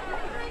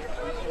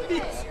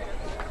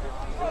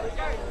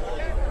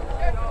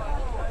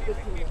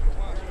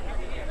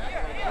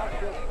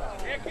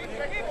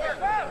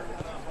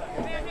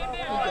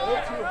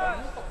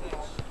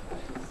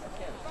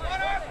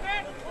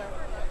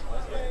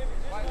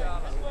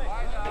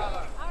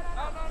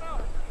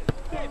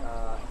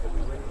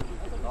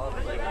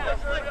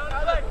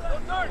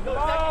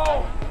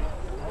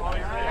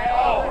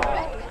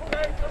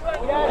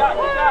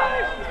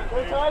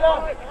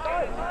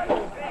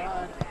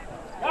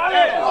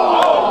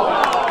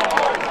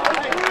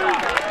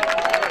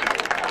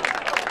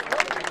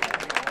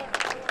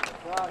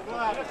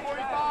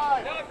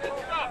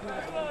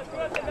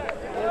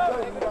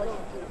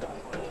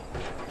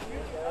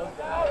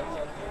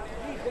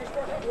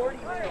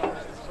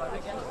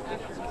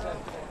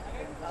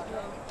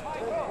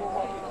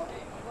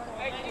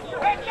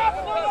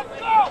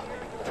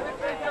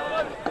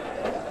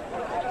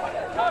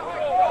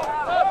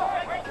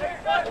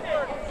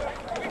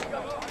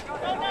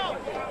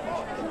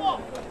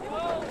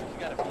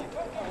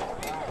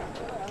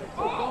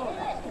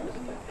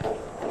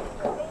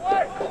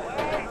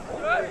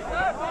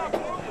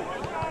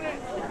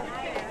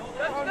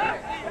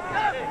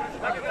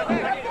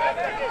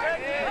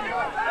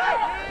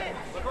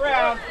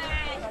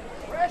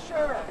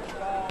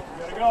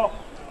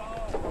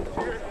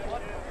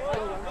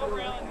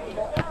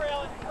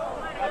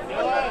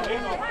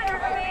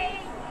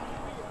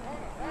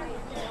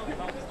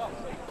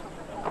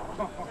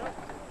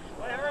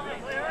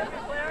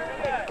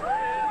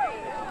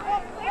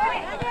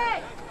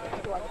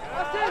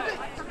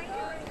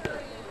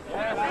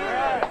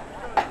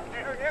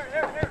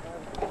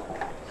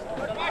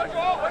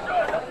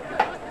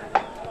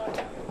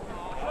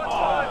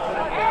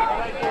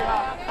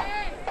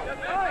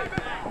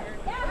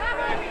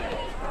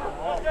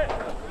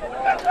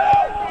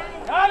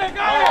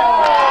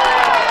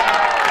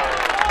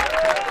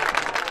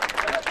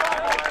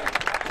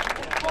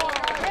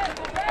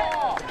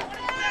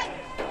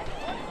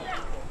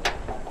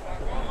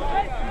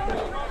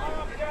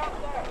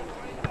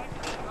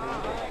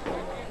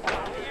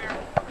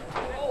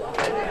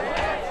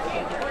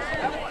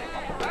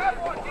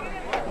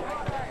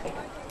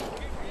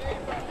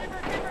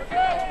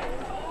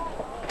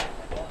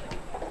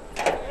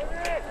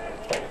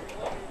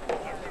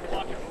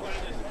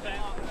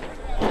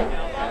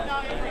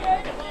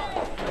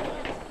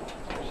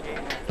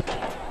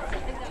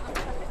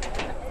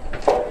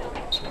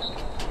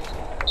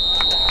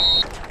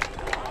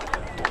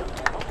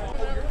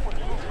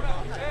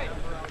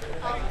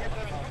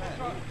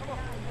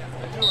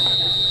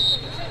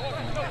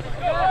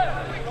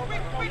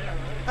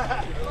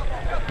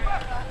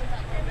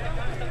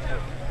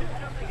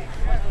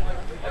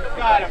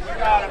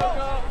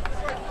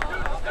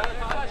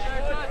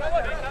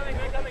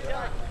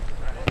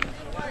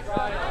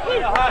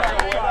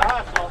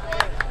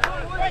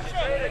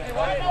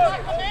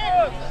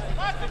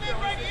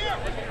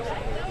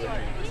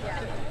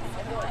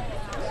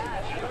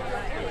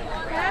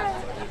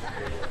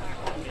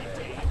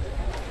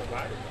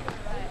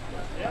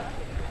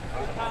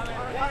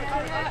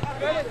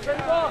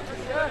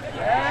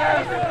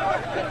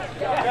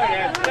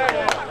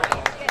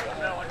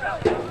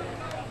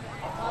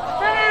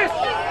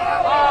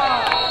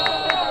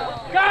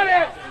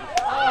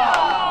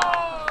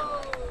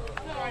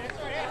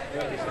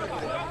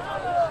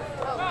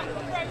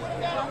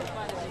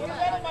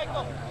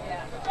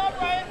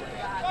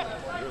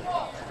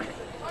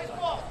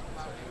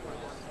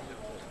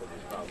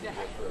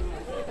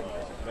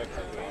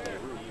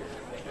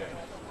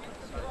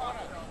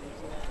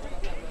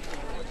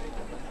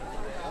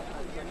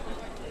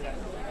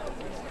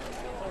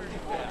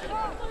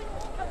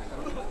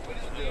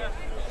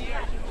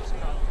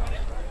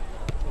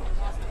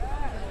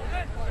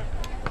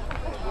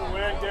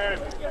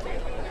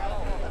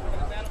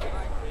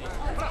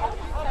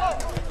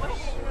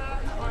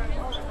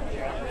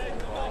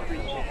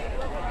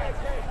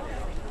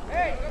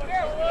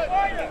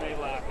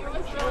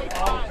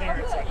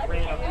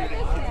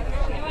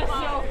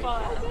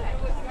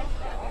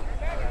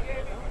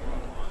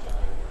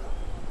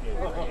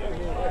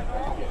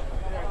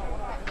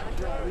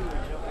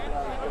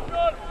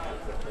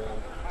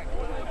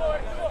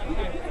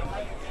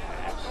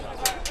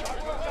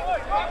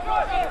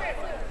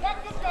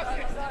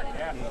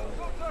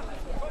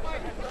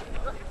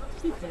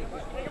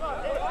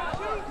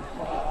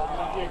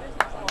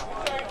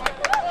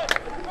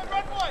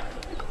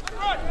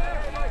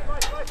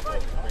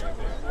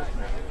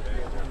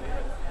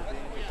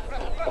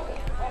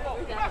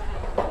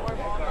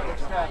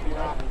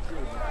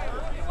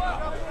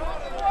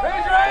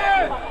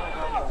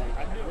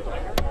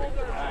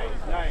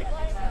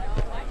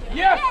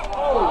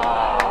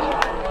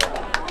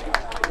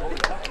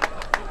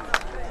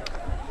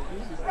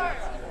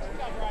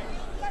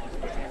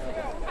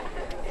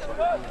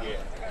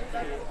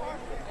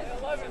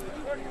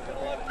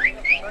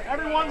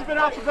 Everyone's been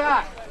out the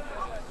back.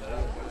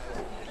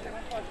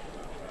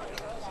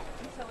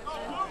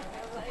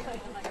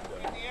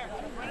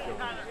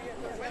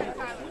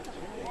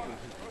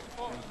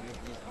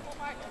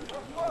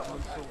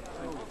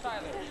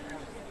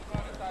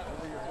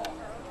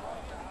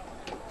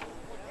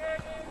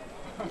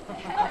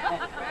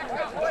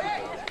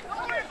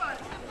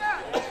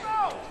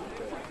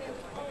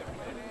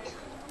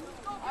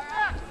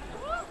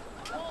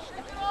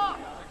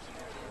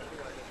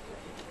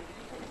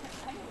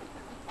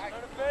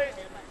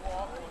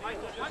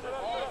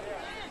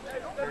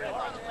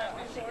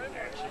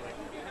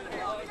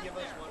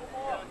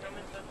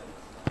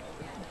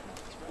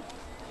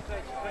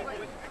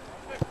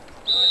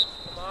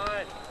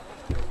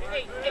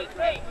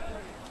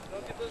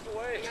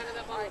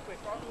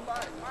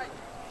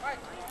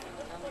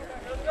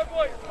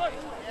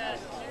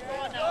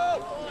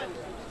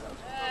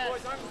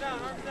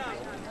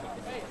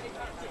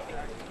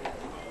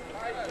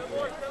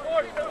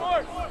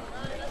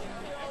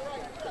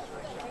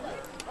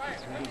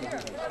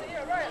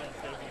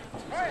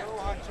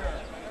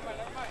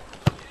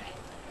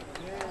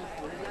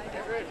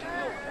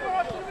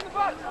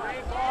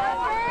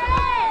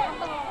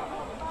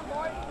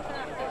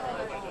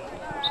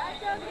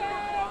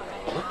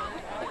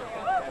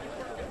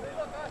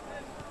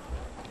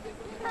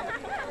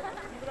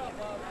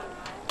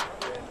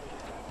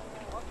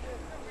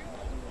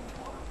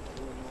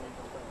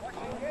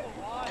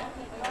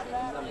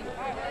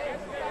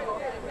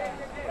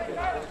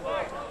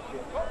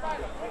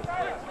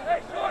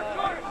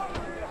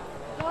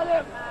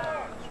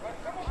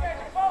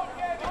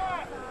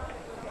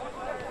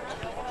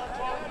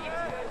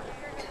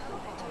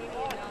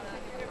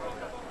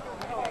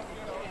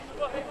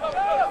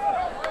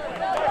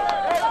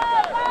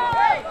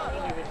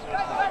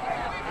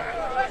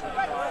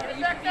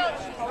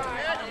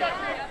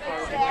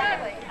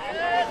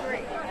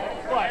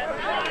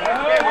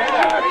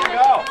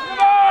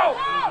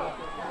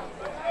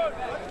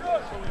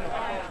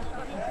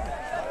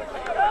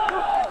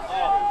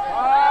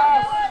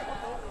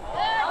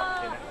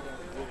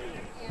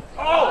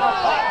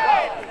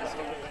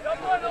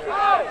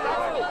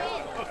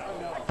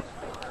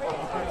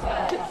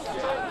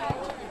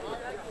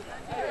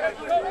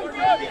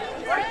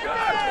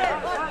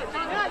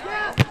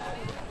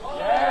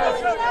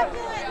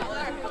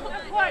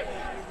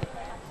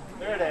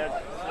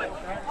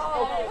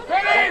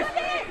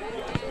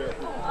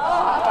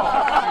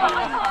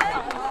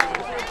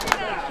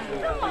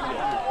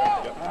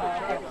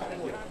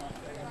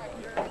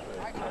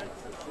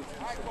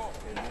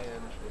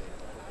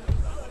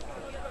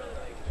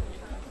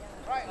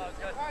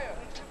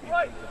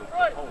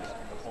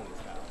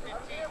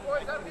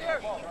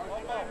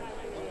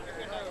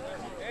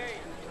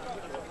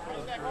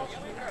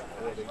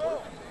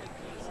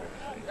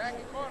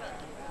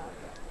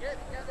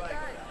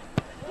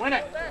 Win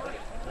it.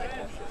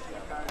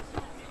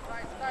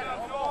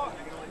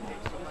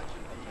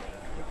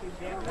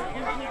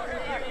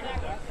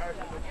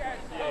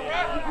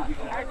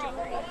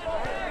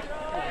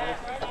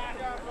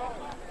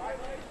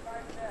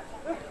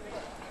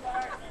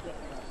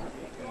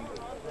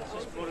 It's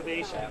just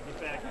motivation. The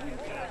fact that we've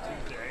got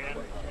two there,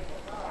 yeah.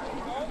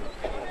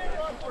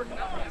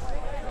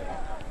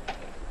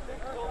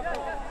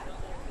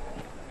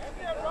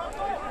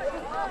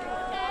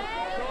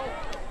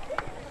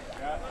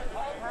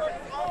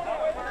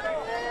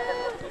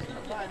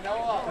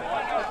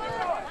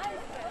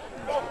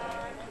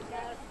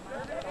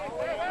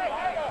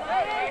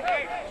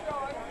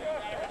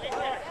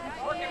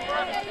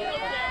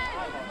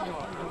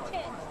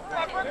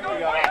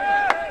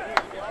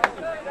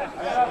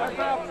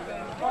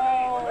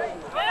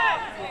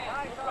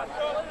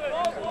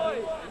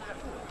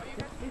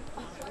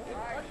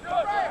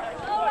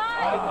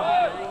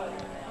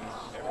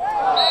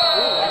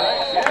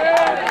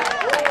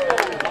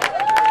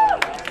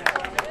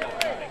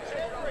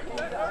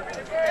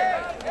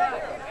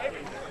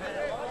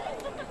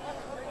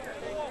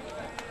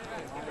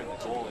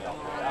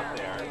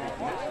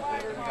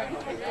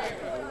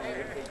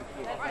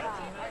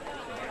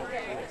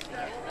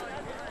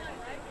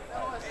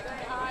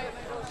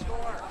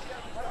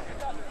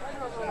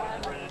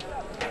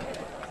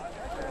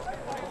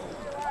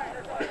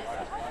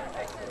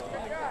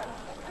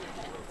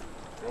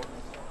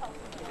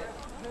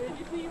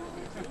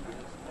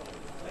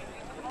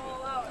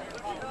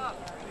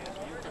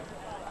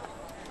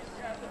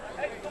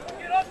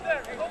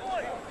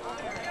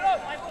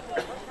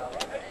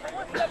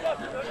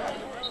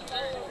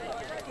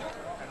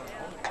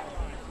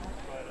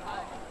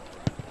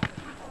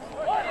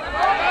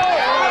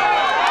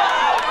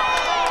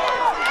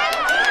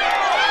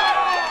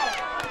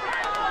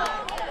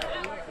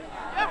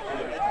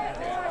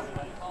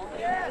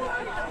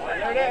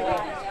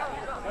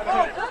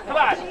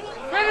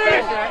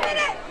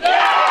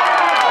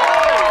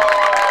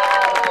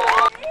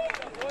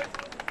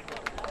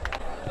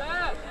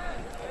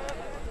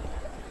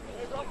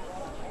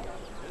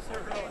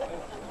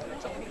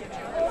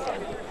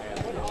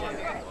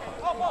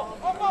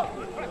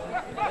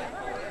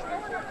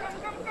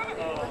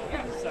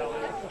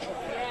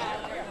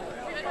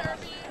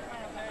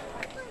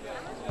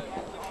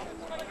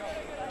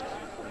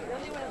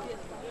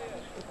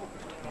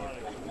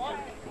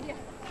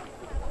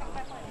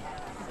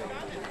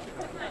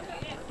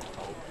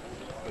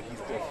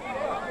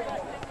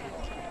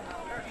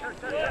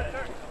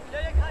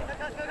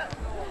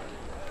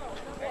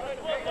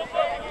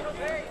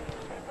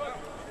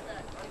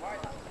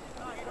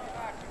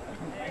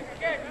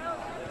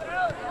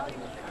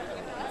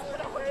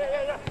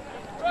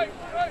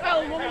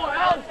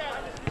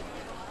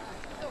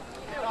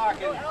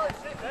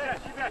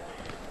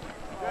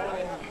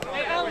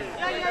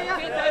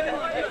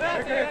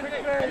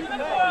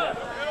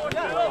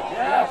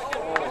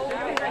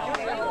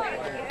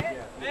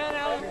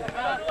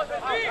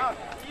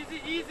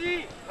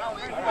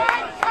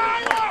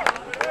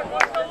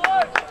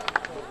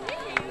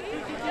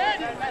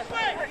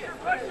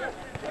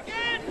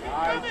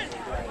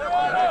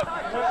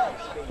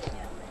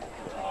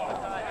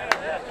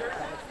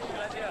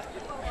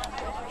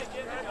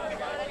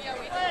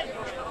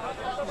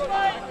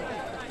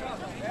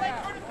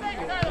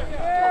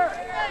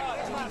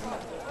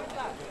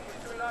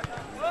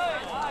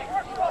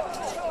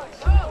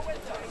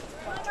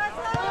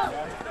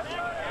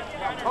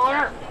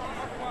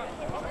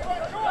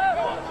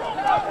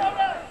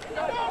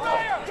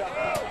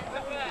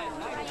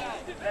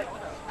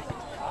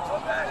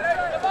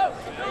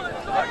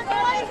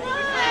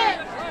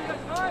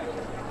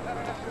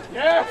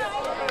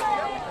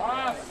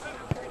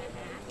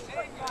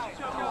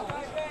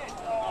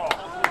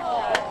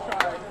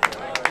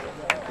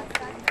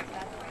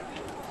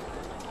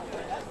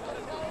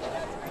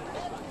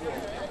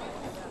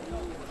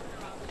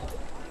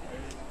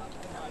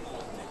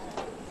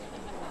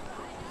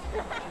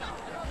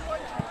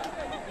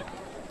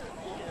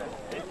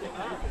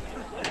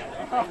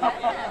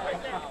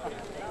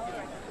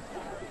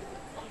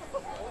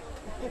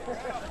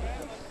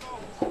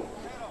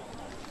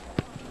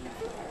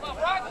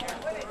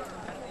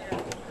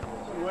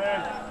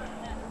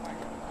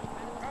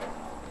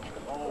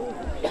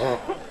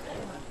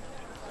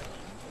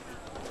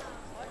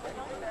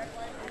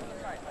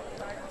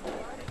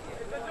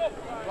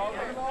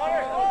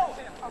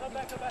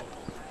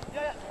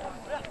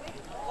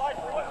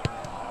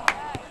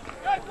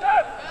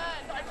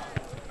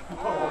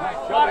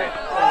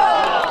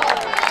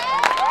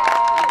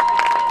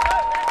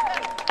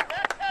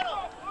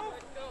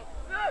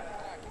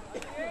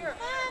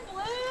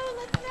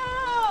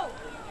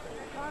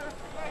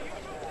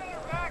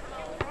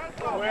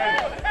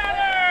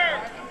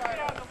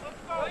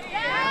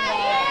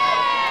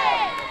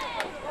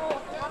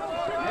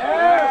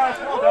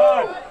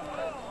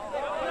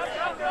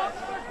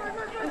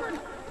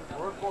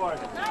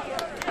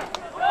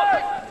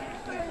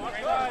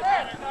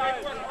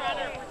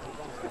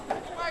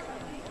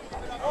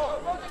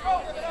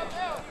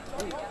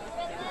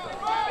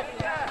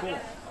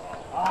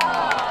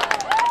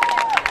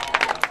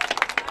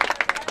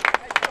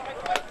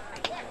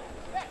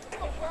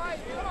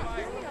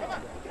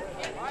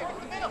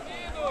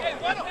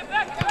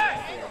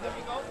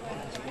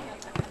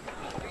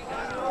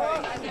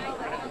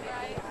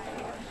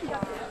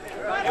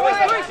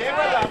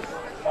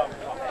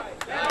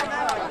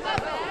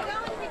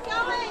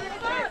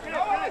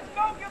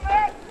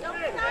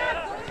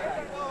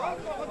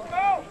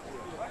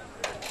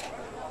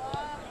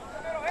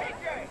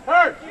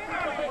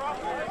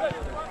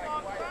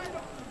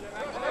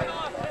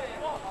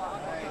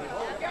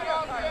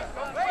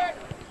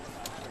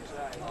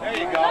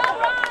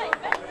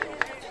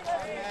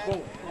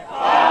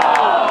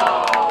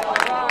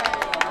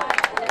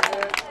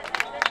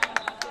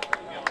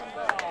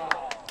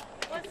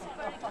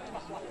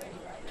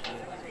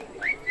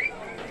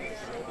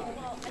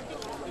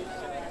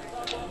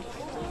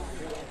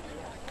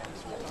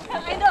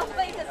 I know,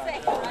 play the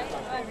same, right?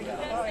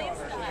 The same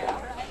style,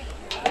 right?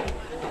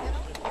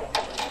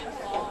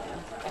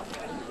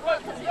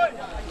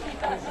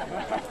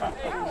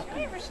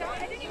 Hey, Rashawn,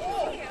 I didn't even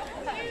see you.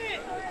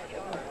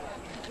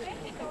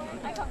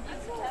 I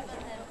confused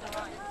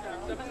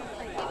Kevin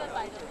and Ron.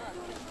 Like,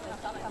 even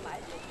by the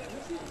look.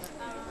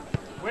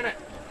 Win it.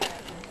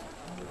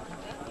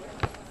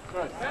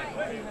 Good.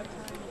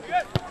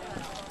 Good.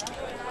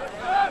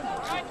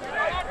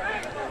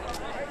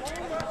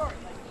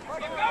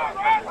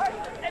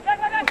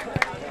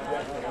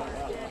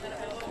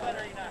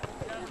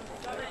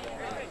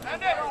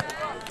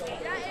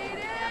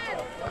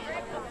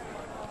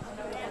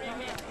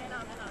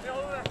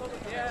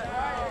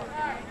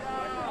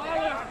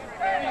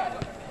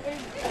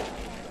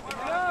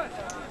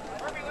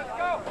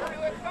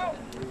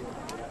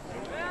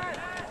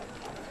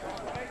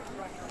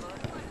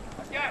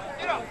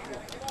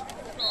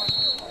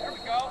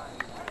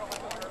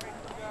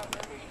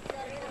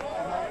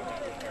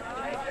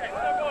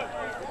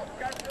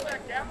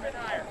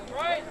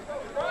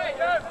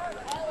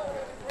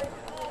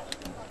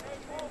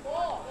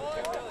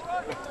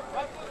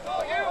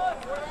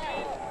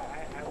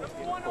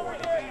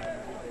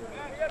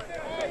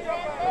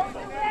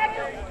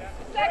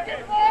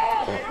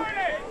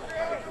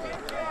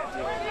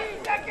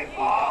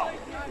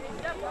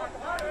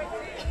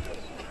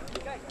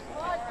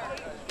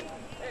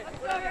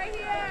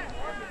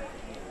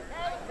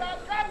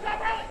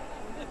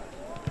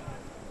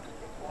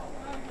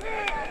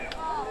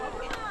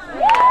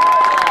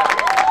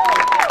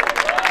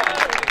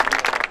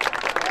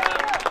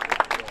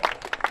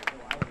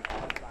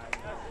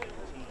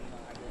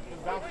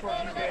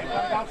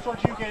 Pass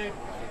towards you, Gabe.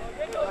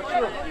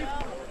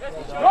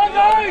 Run,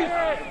 guys!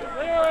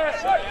 Clear it!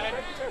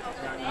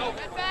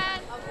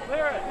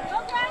 Clear it.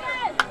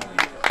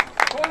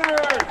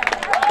 Corner!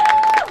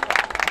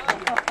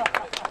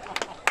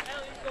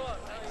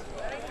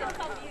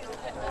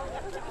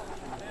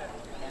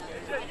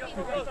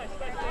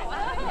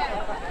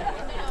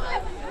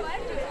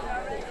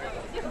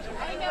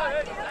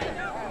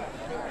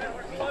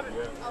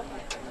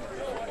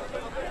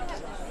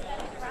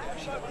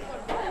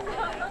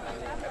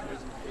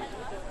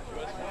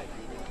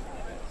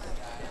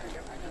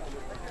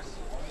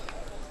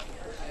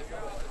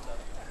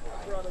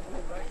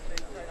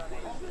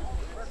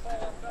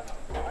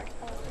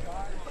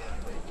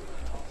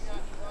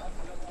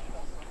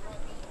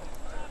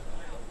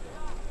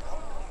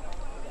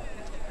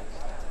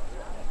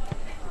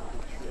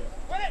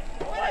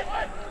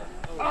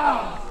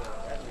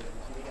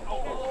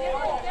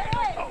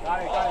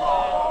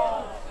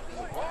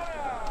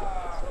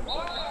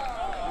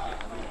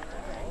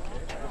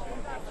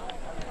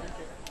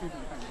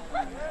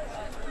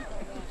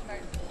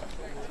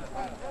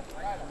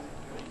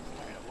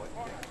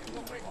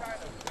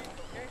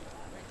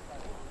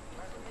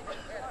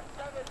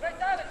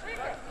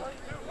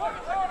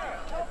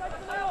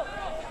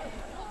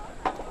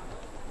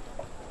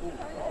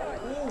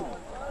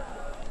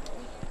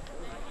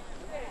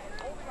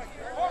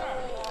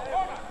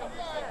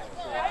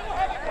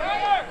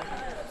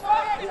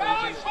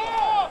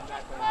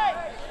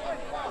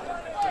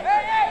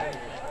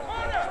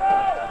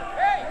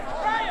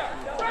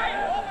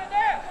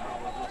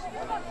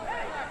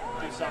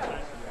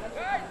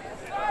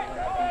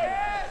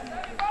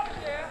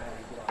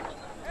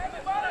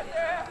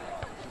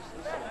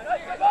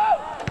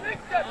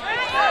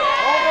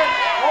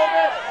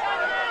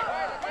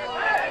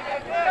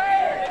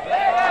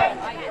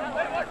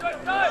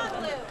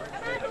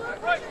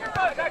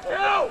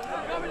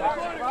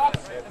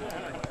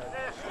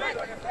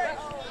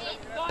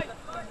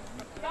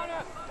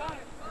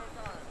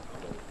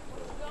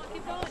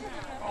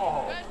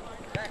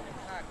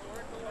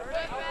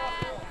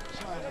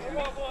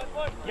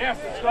 Yes,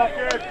 stop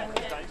good.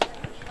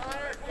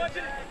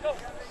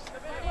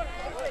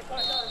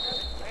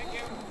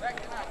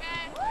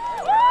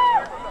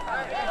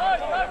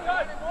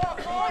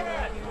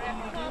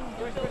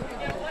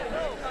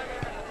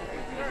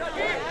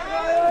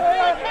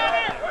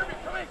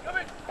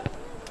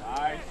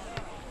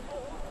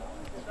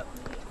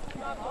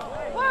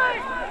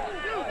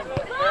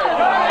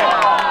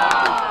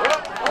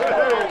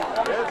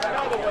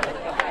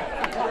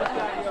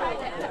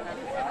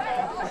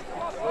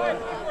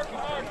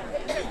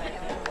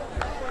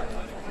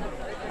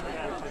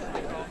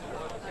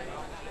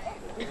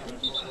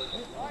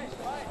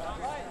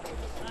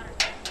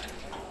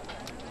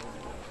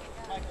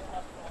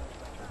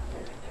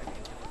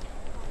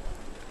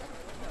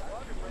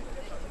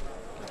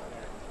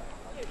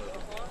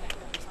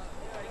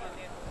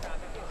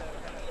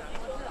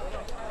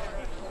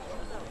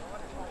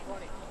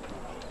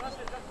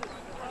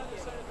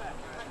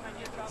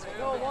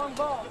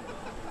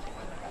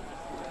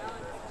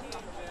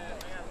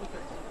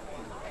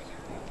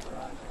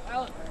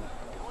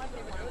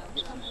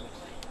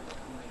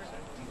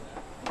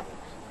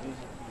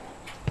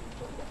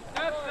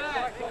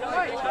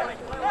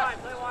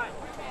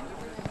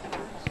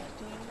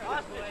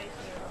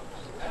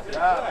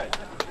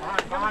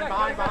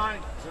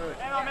 Behind. Good.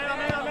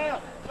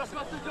 Man. Let's go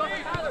through Joey.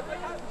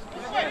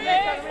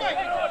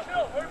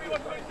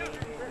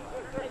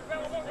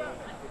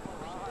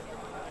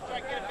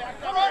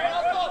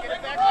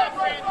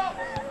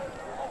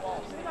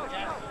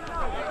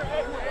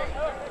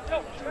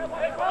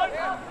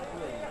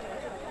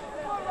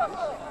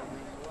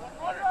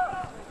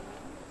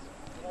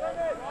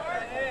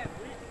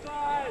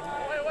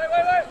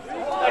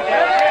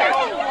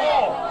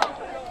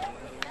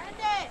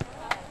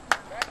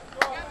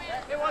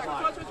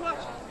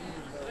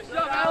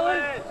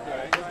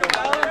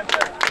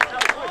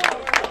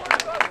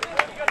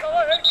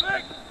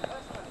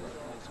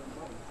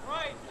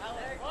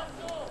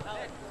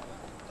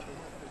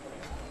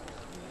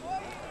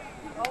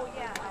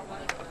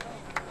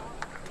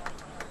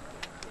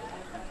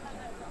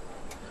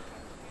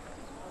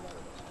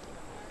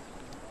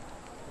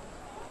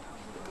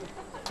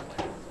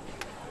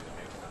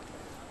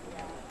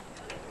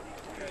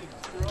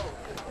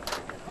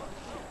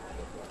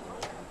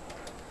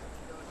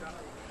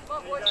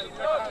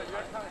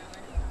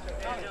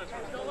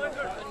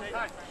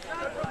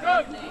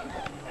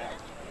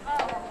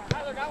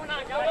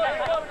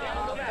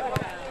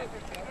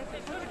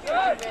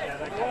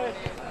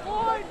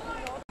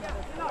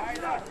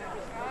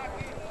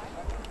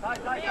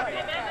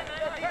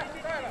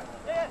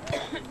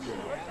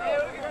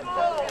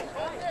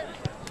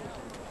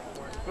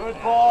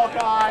 Good ball,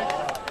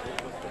 guys.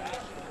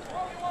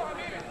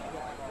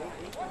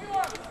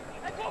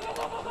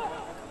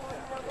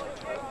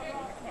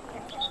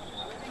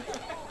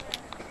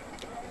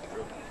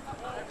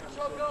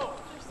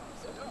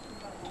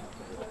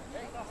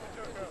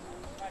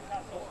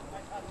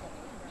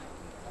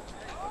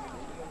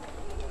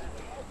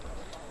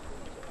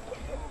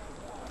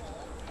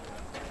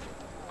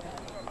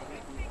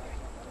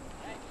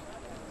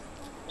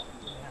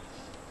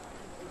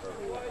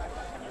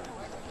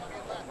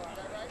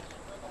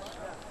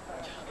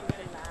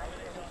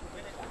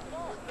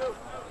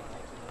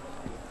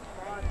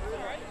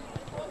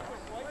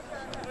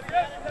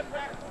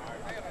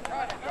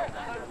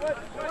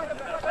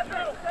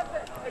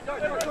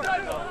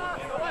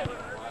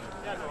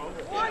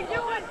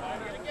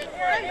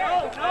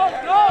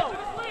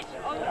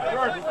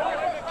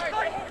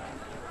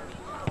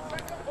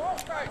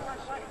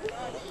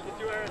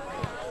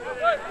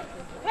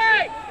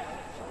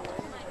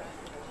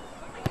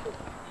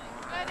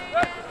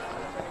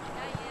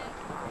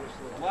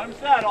 Let him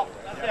settle.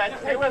 That's it.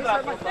 Stay with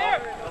us. No foul.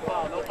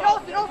 No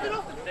foul.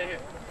 Stay here.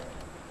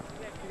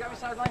 You got me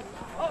sideline?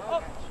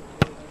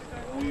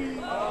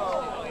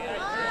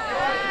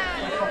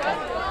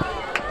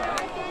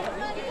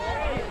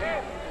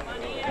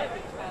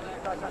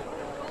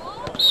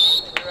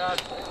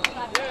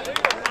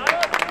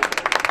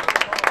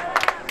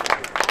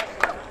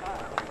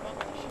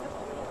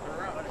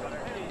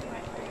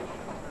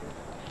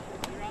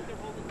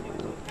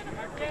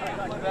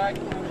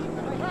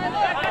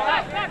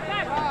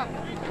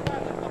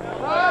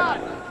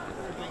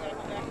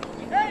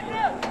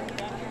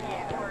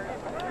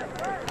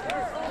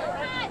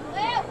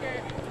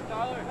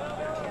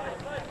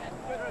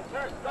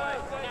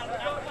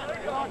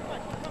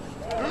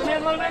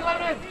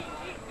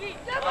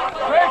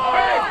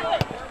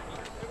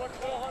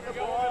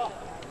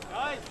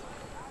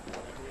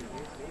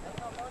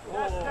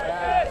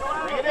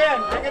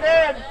 Bring it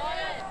in.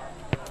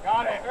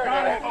 Got it.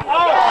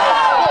 Oh!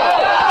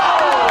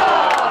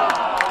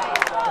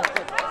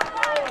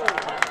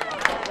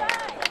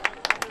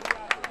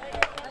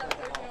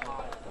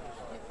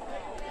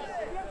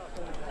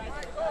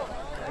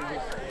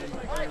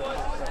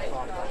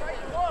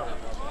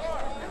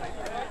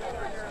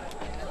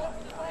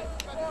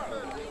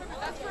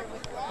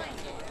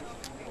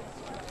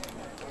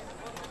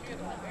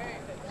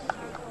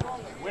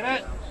 Win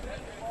it.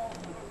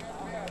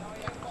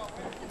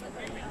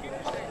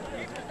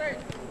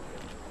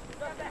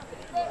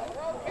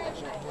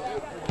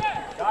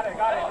 Got it.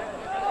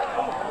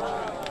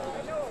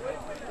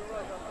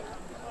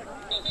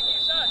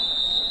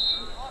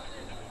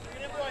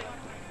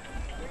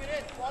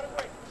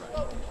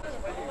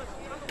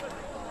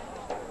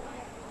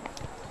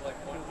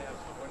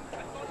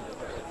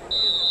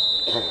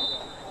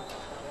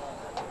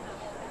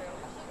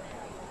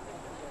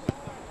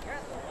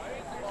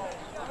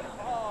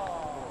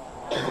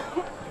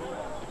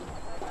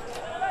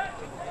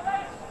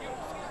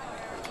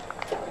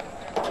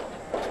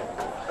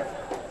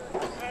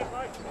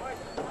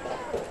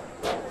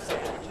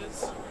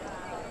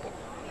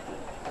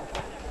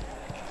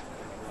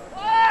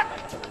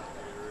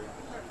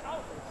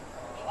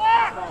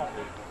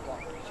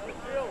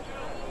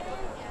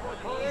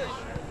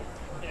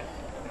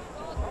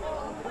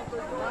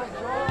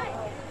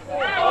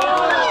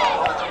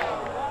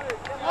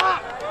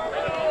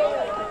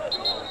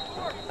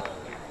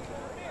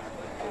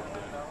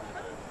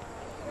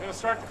 We're gonna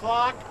start the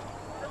clock.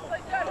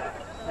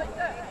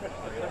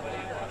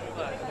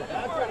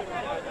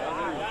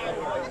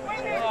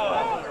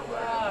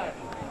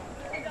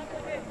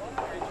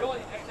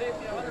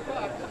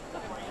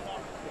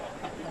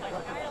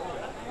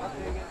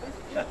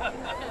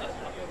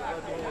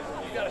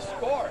 You got to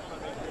score.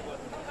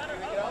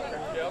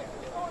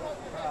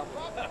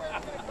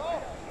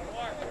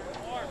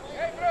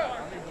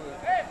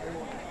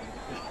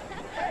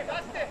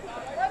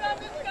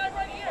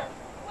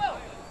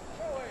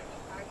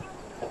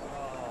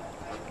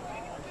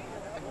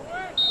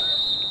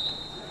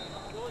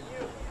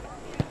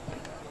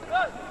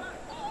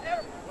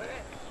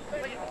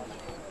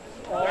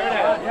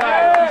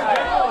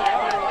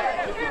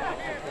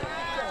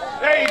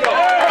 There you go.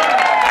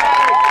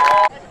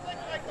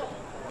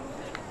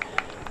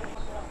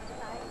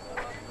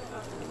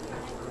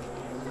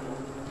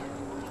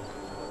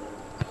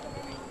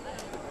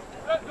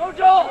 Go,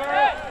 Joel!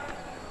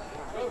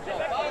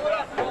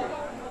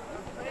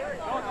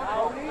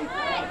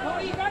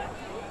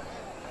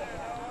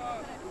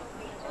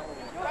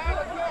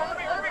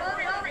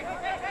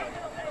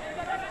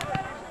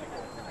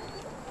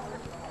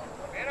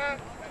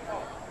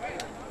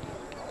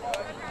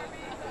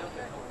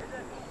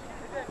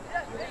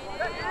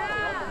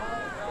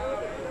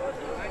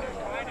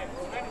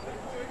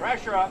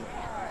 Pressure up.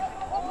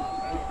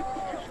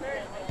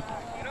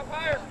 Get up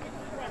higher.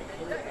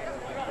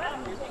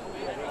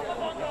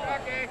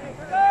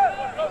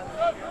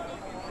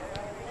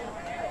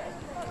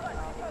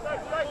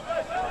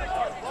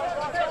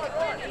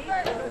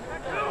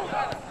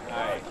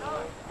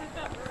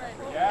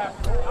 Yeah.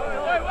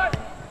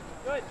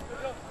 Good.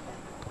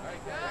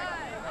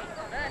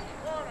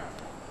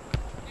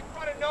 Keep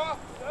running, Noah.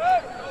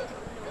 Good.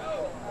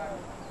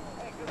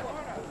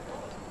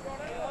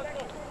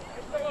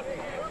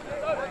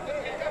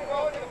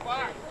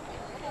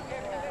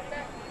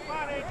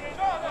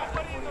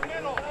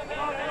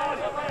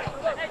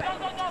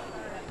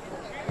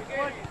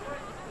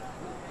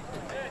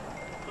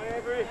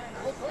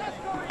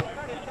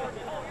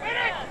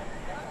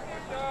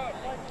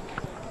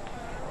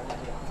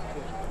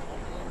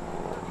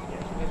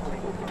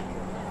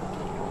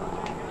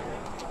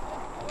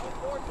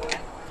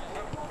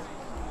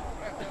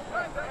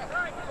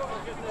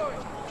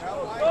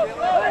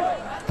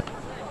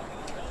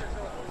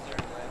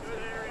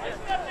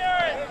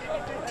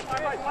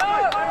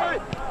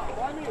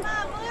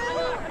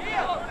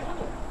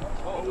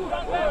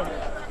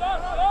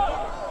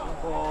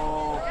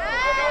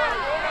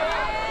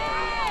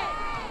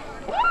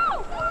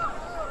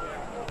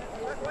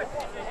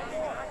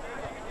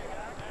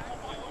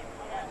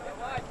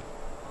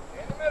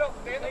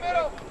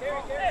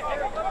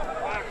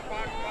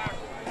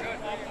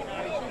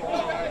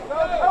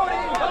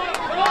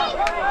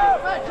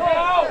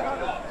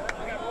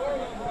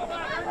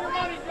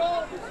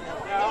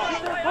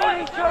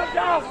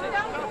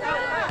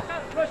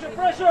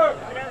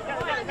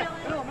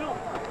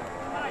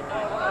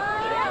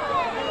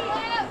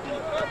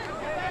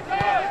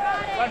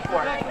 Run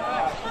for it.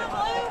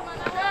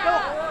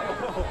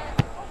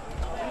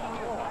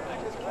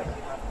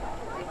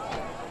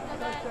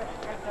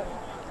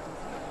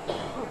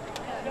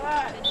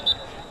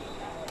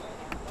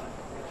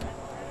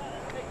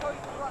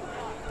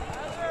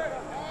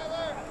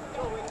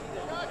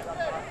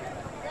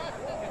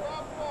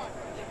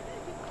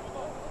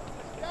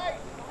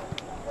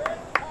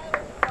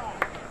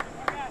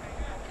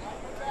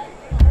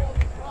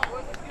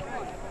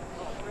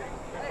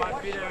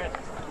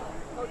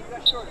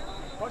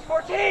 Coach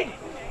 14!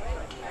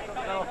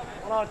 No,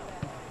 hold on.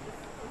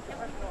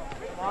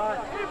 Come on.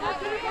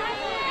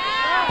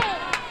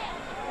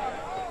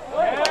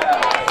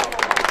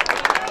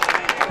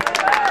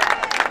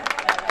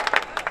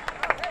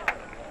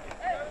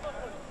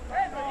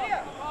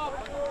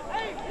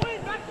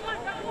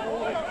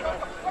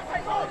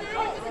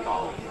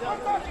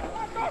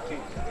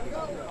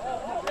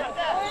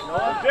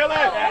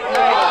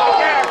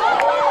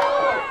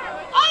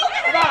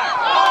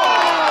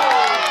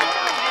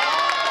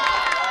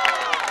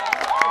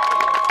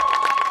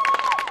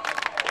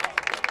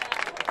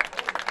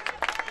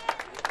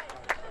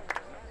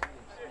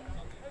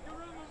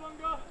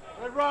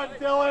 Good run,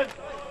 Dylan.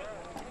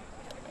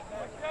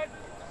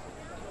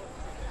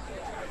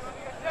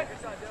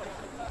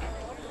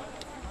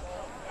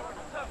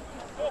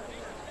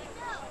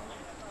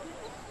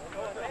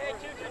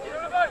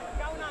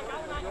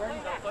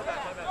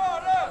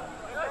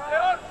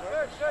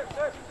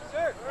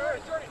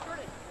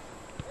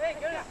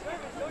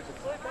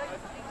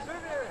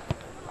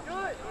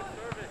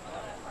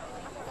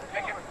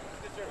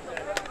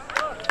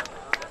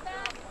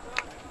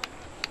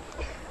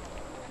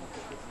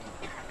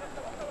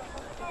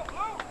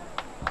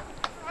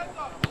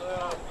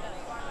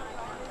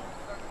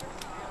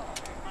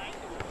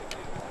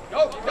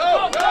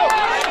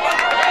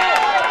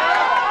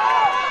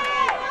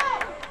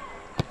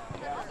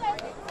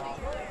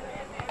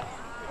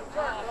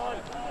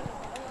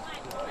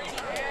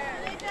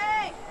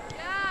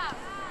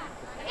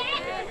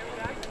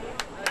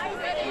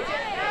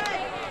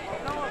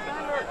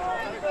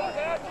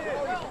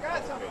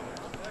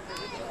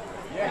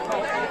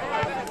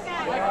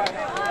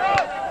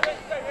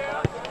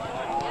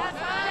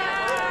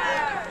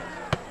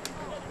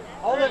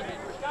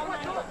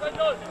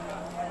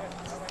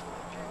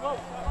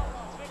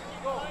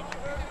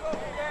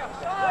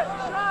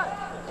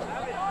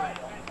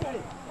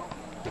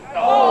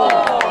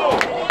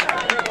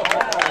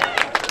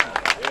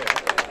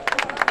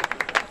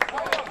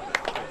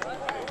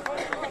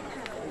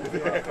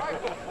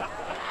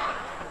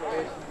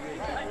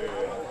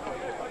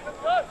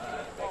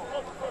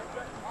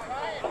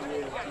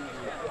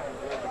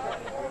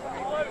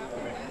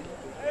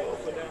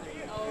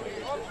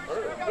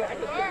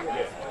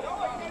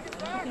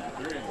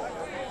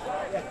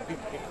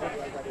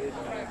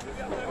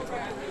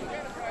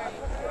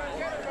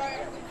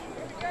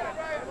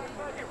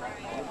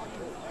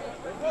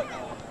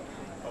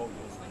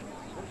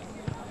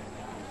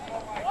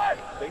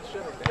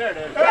 There it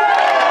is.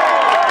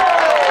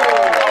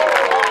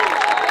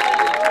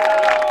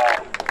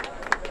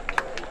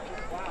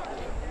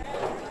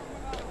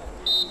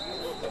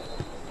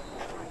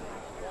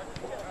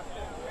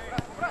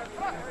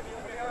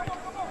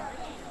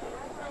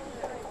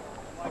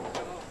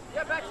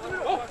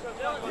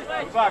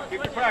 Buck,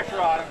 keep the pressure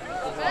on him.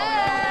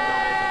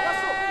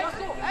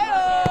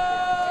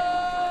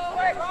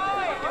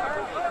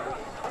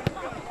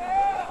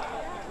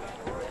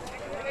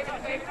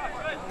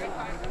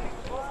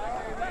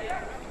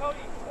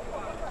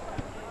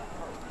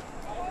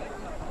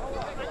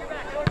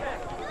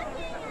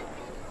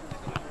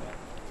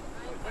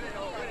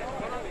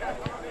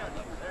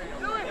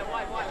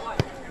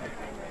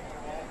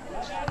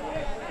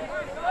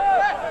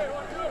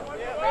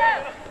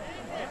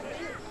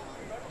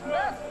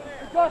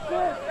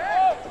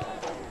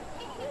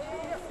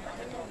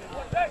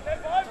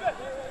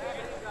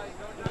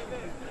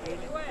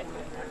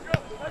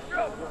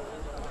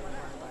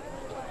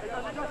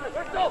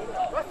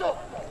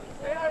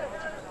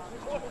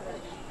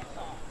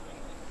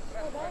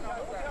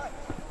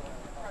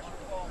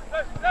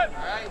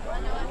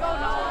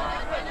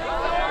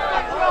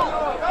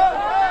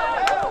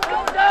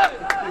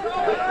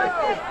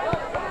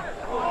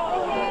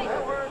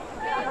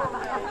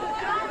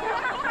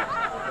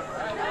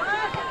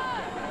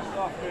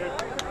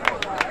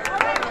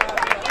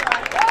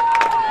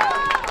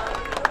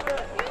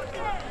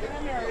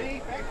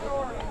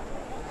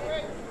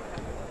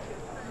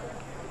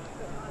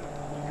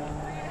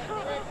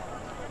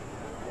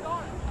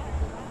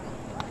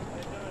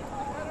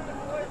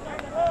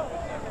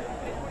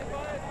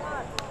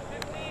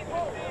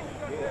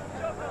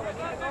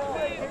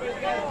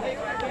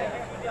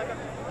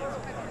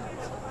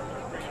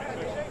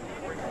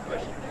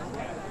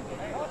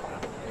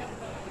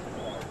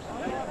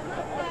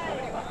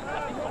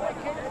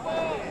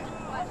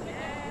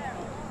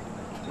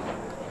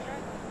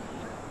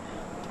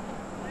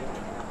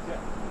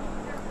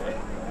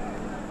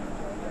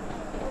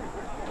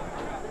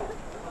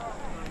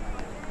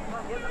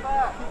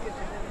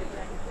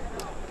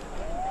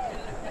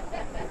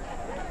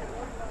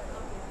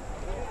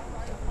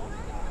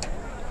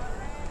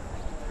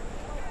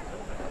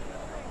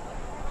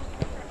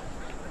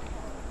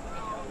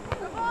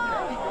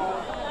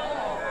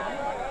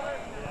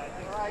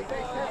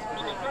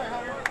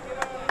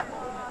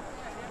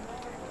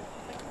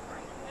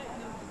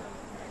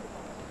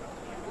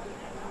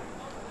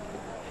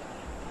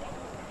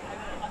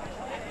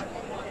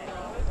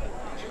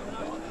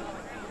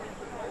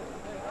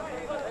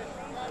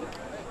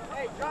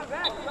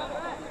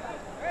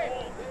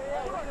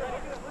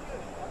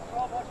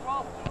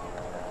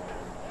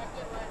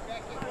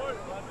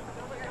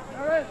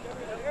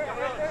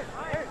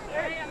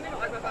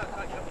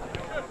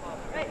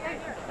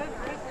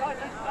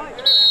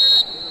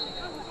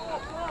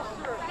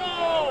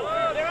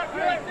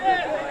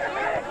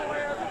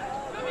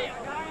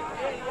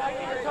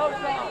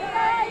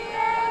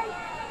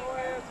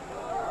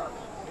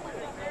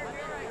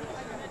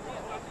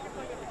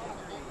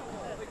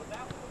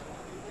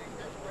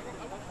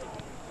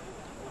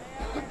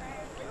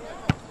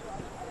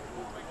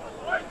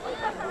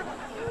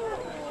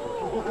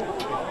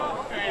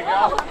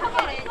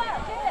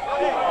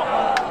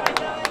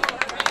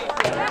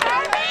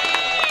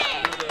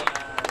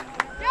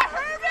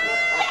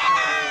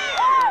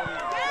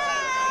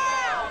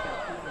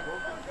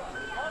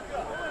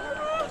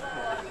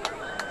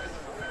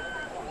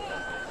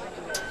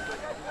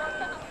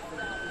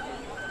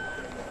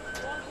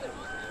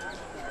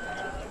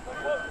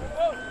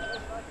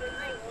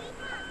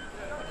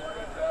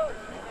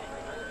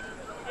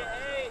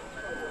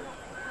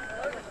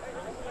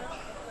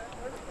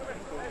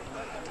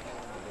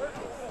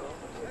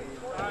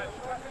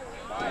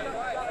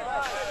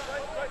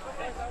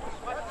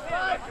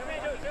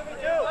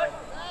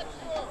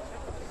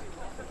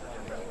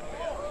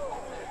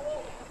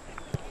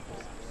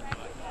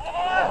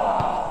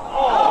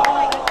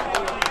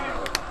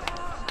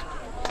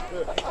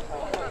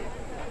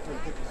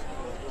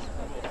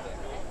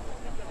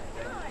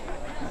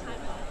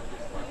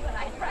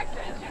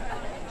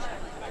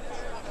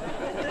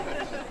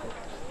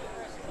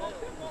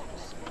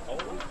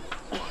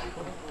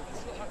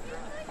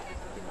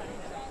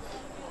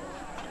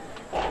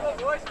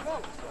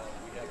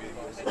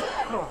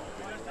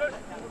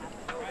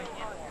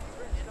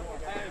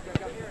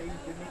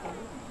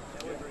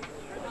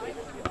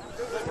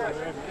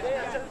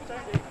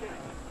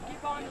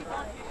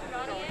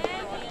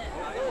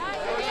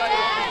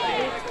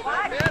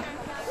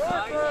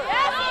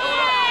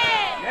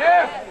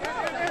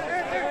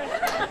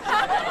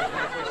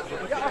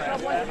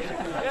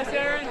 Yes,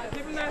 Aaron.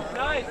 Keep him there.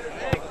 Nice.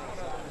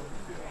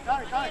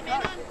 Got a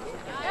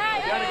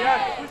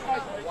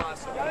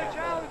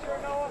challenge here,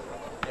 Noah.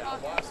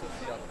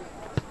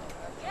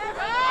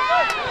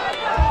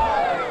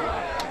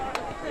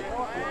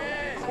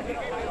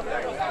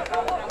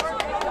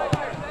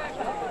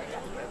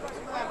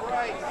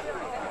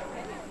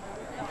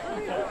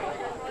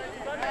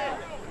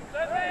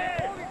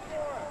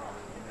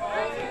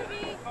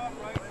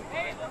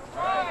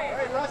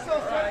 Hey, Russell,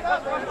 set it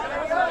up.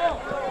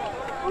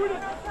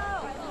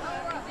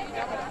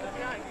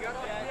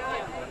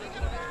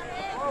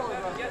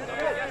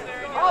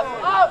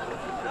 Up!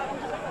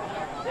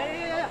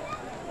 Yeah.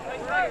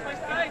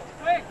 Nice.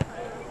 Quick.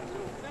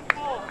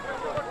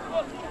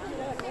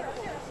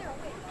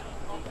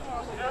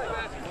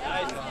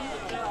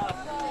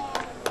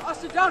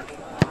 Austin, down!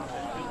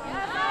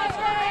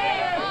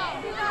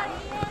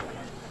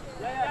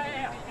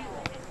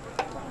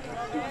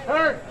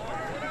 Hurt!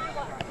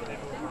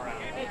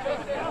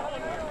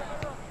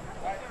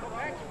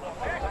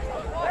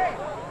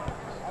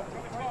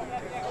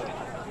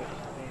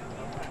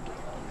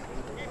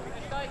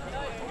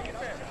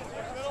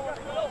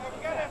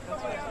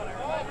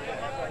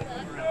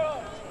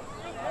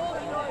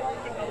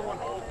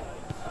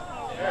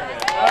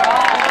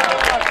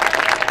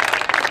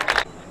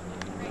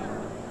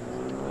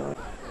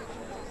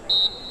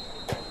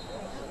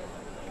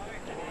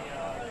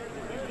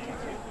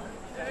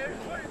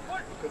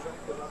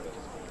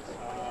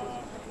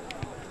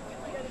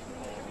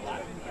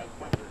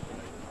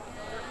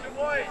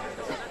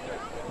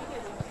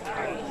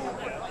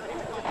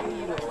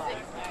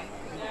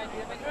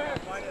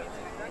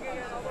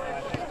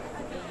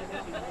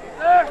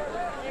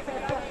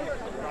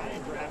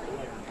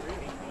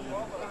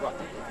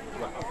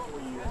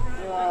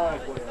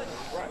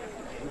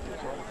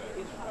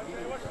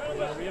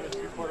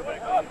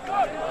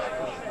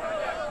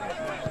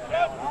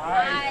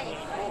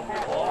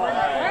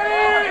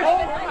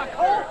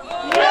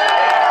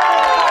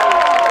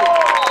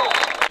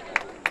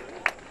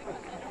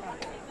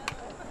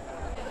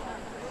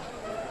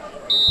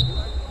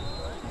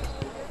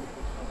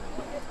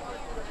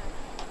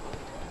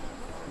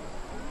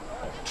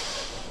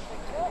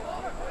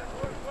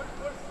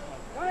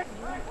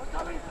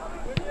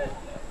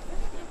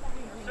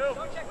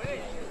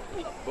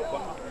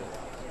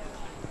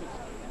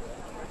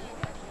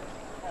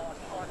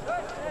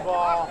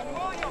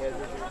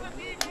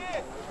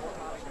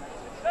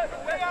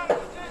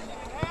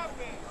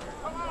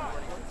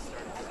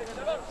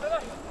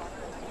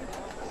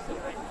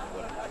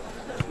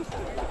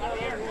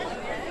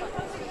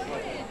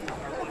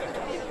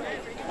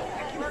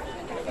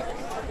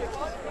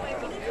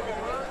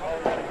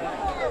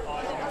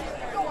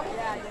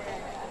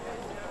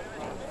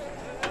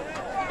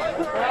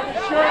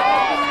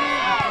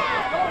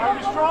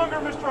 Stronger,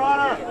 Mr.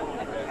 Hunter.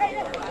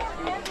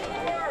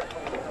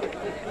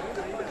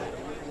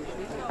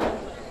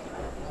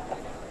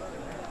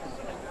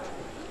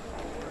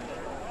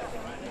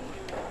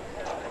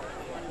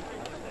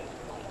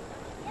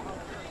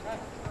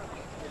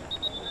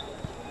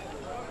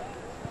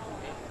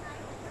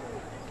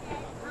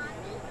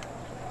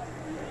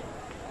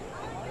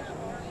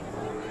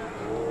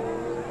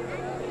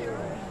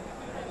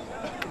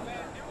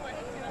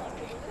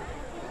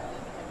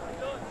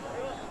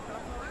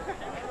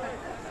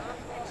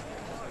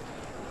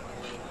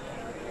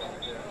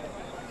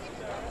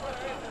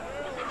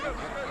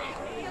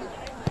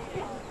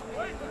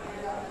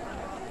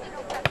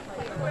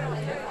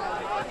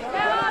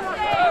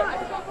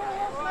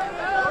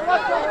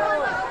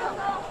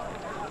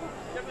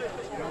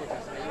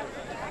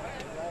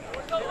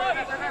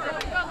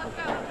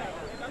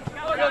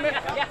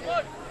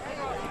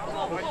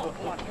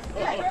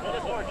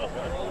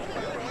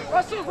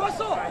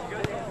 Russell!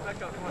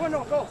 Go,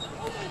 no, go.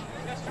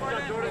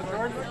 Jordan.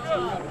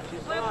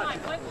 Play line.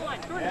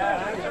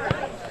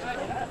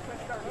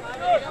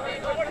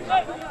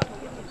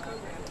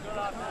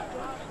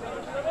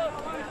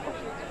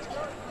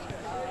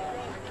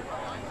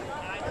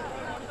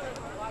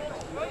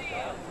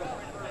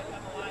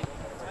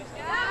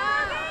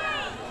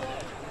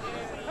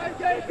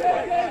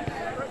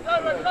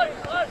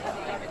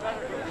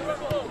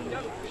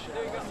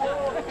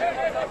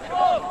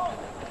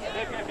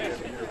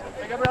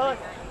 Hey, Gabriella.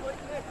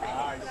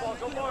 Nice.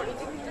 Go forward.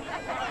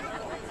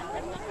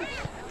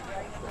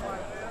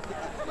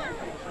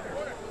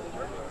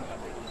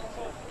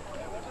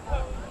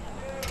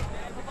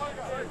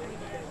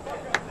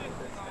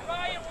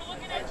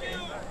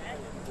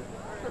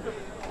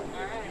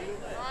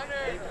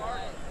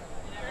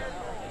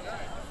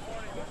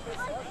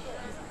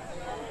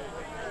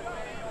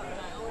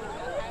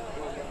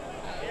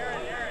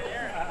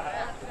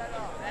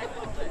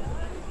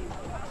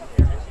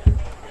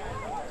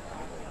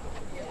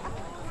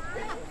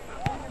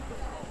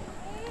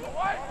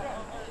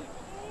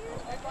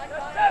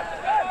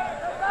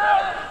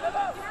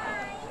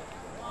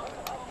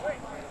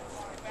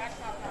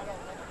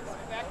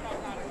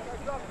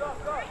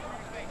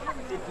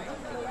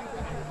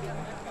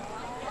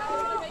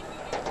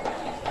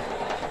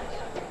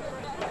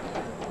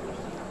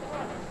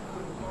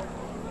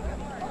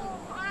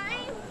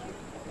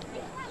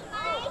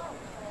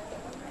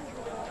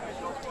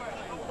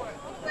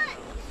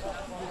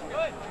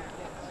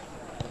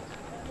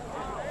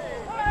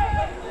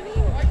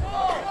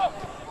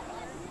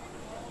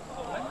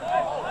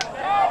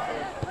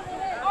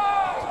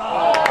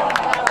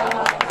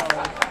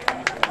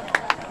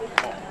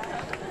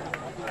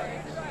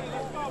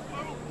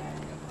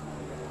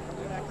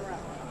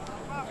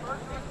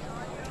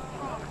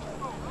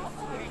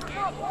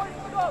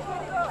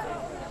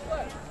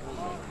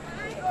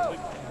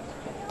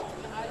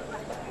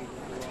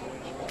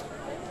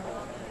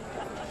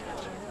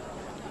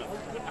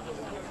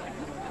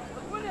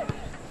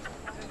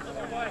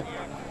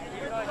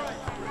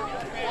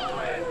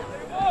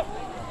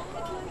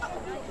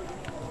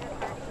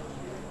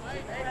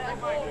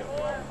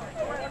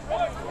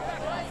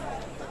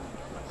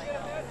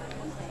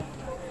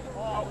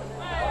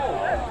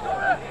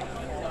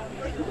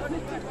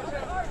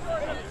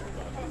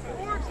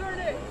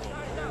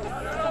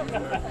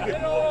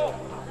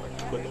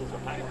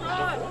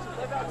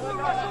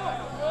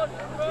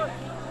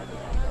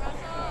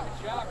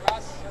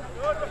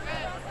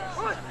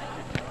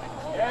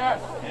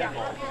 Come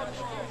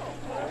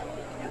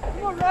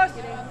on, Russ.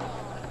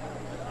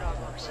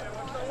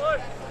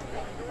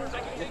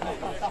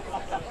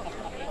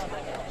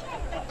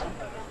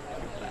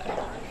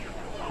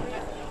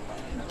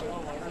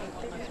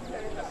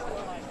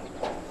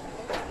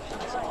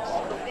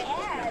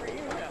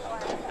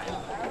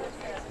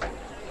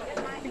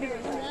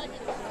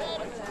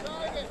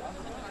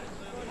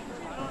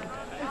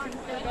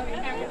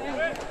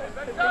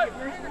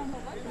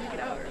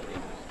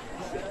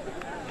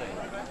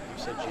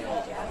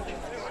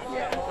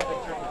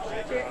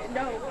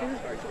 No, this is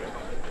varsity.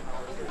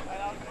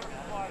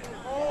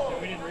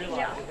 We didn't realize.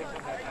 Yeah.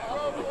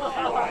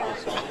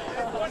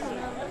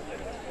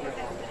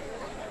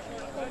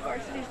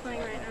 Varsity's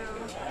playing right now.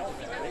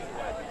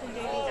 The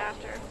JV's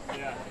after.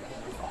 Yeah.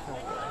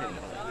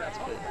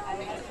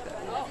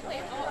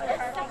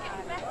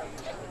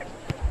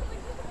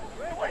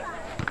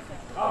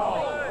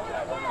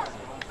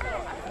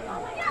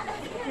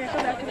 You're so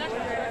back to the boys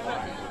right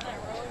now.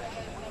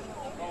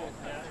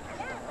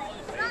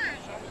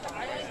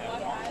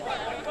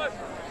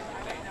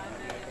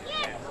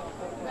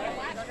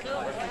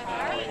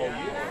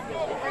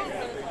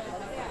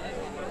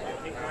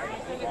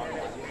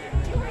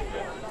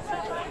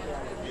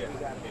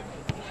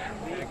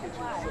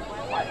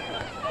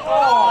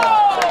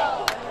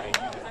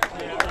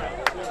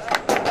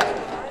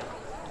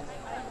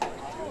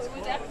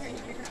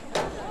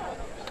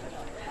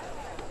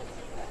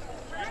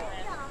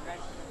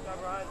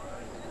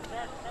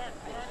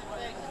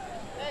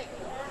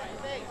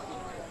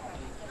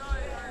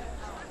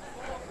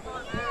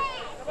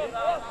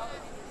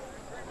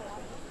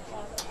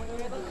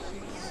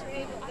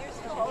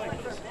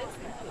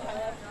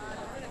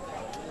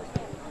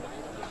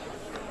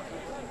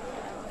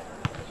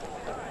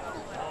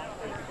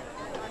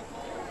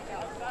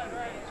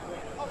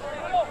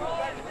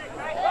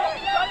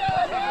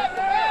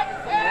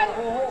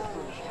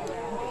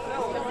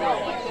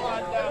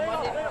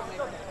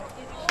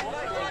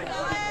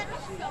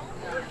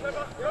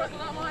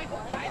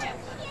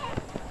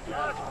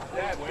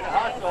 Dad, way to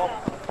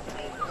hustle.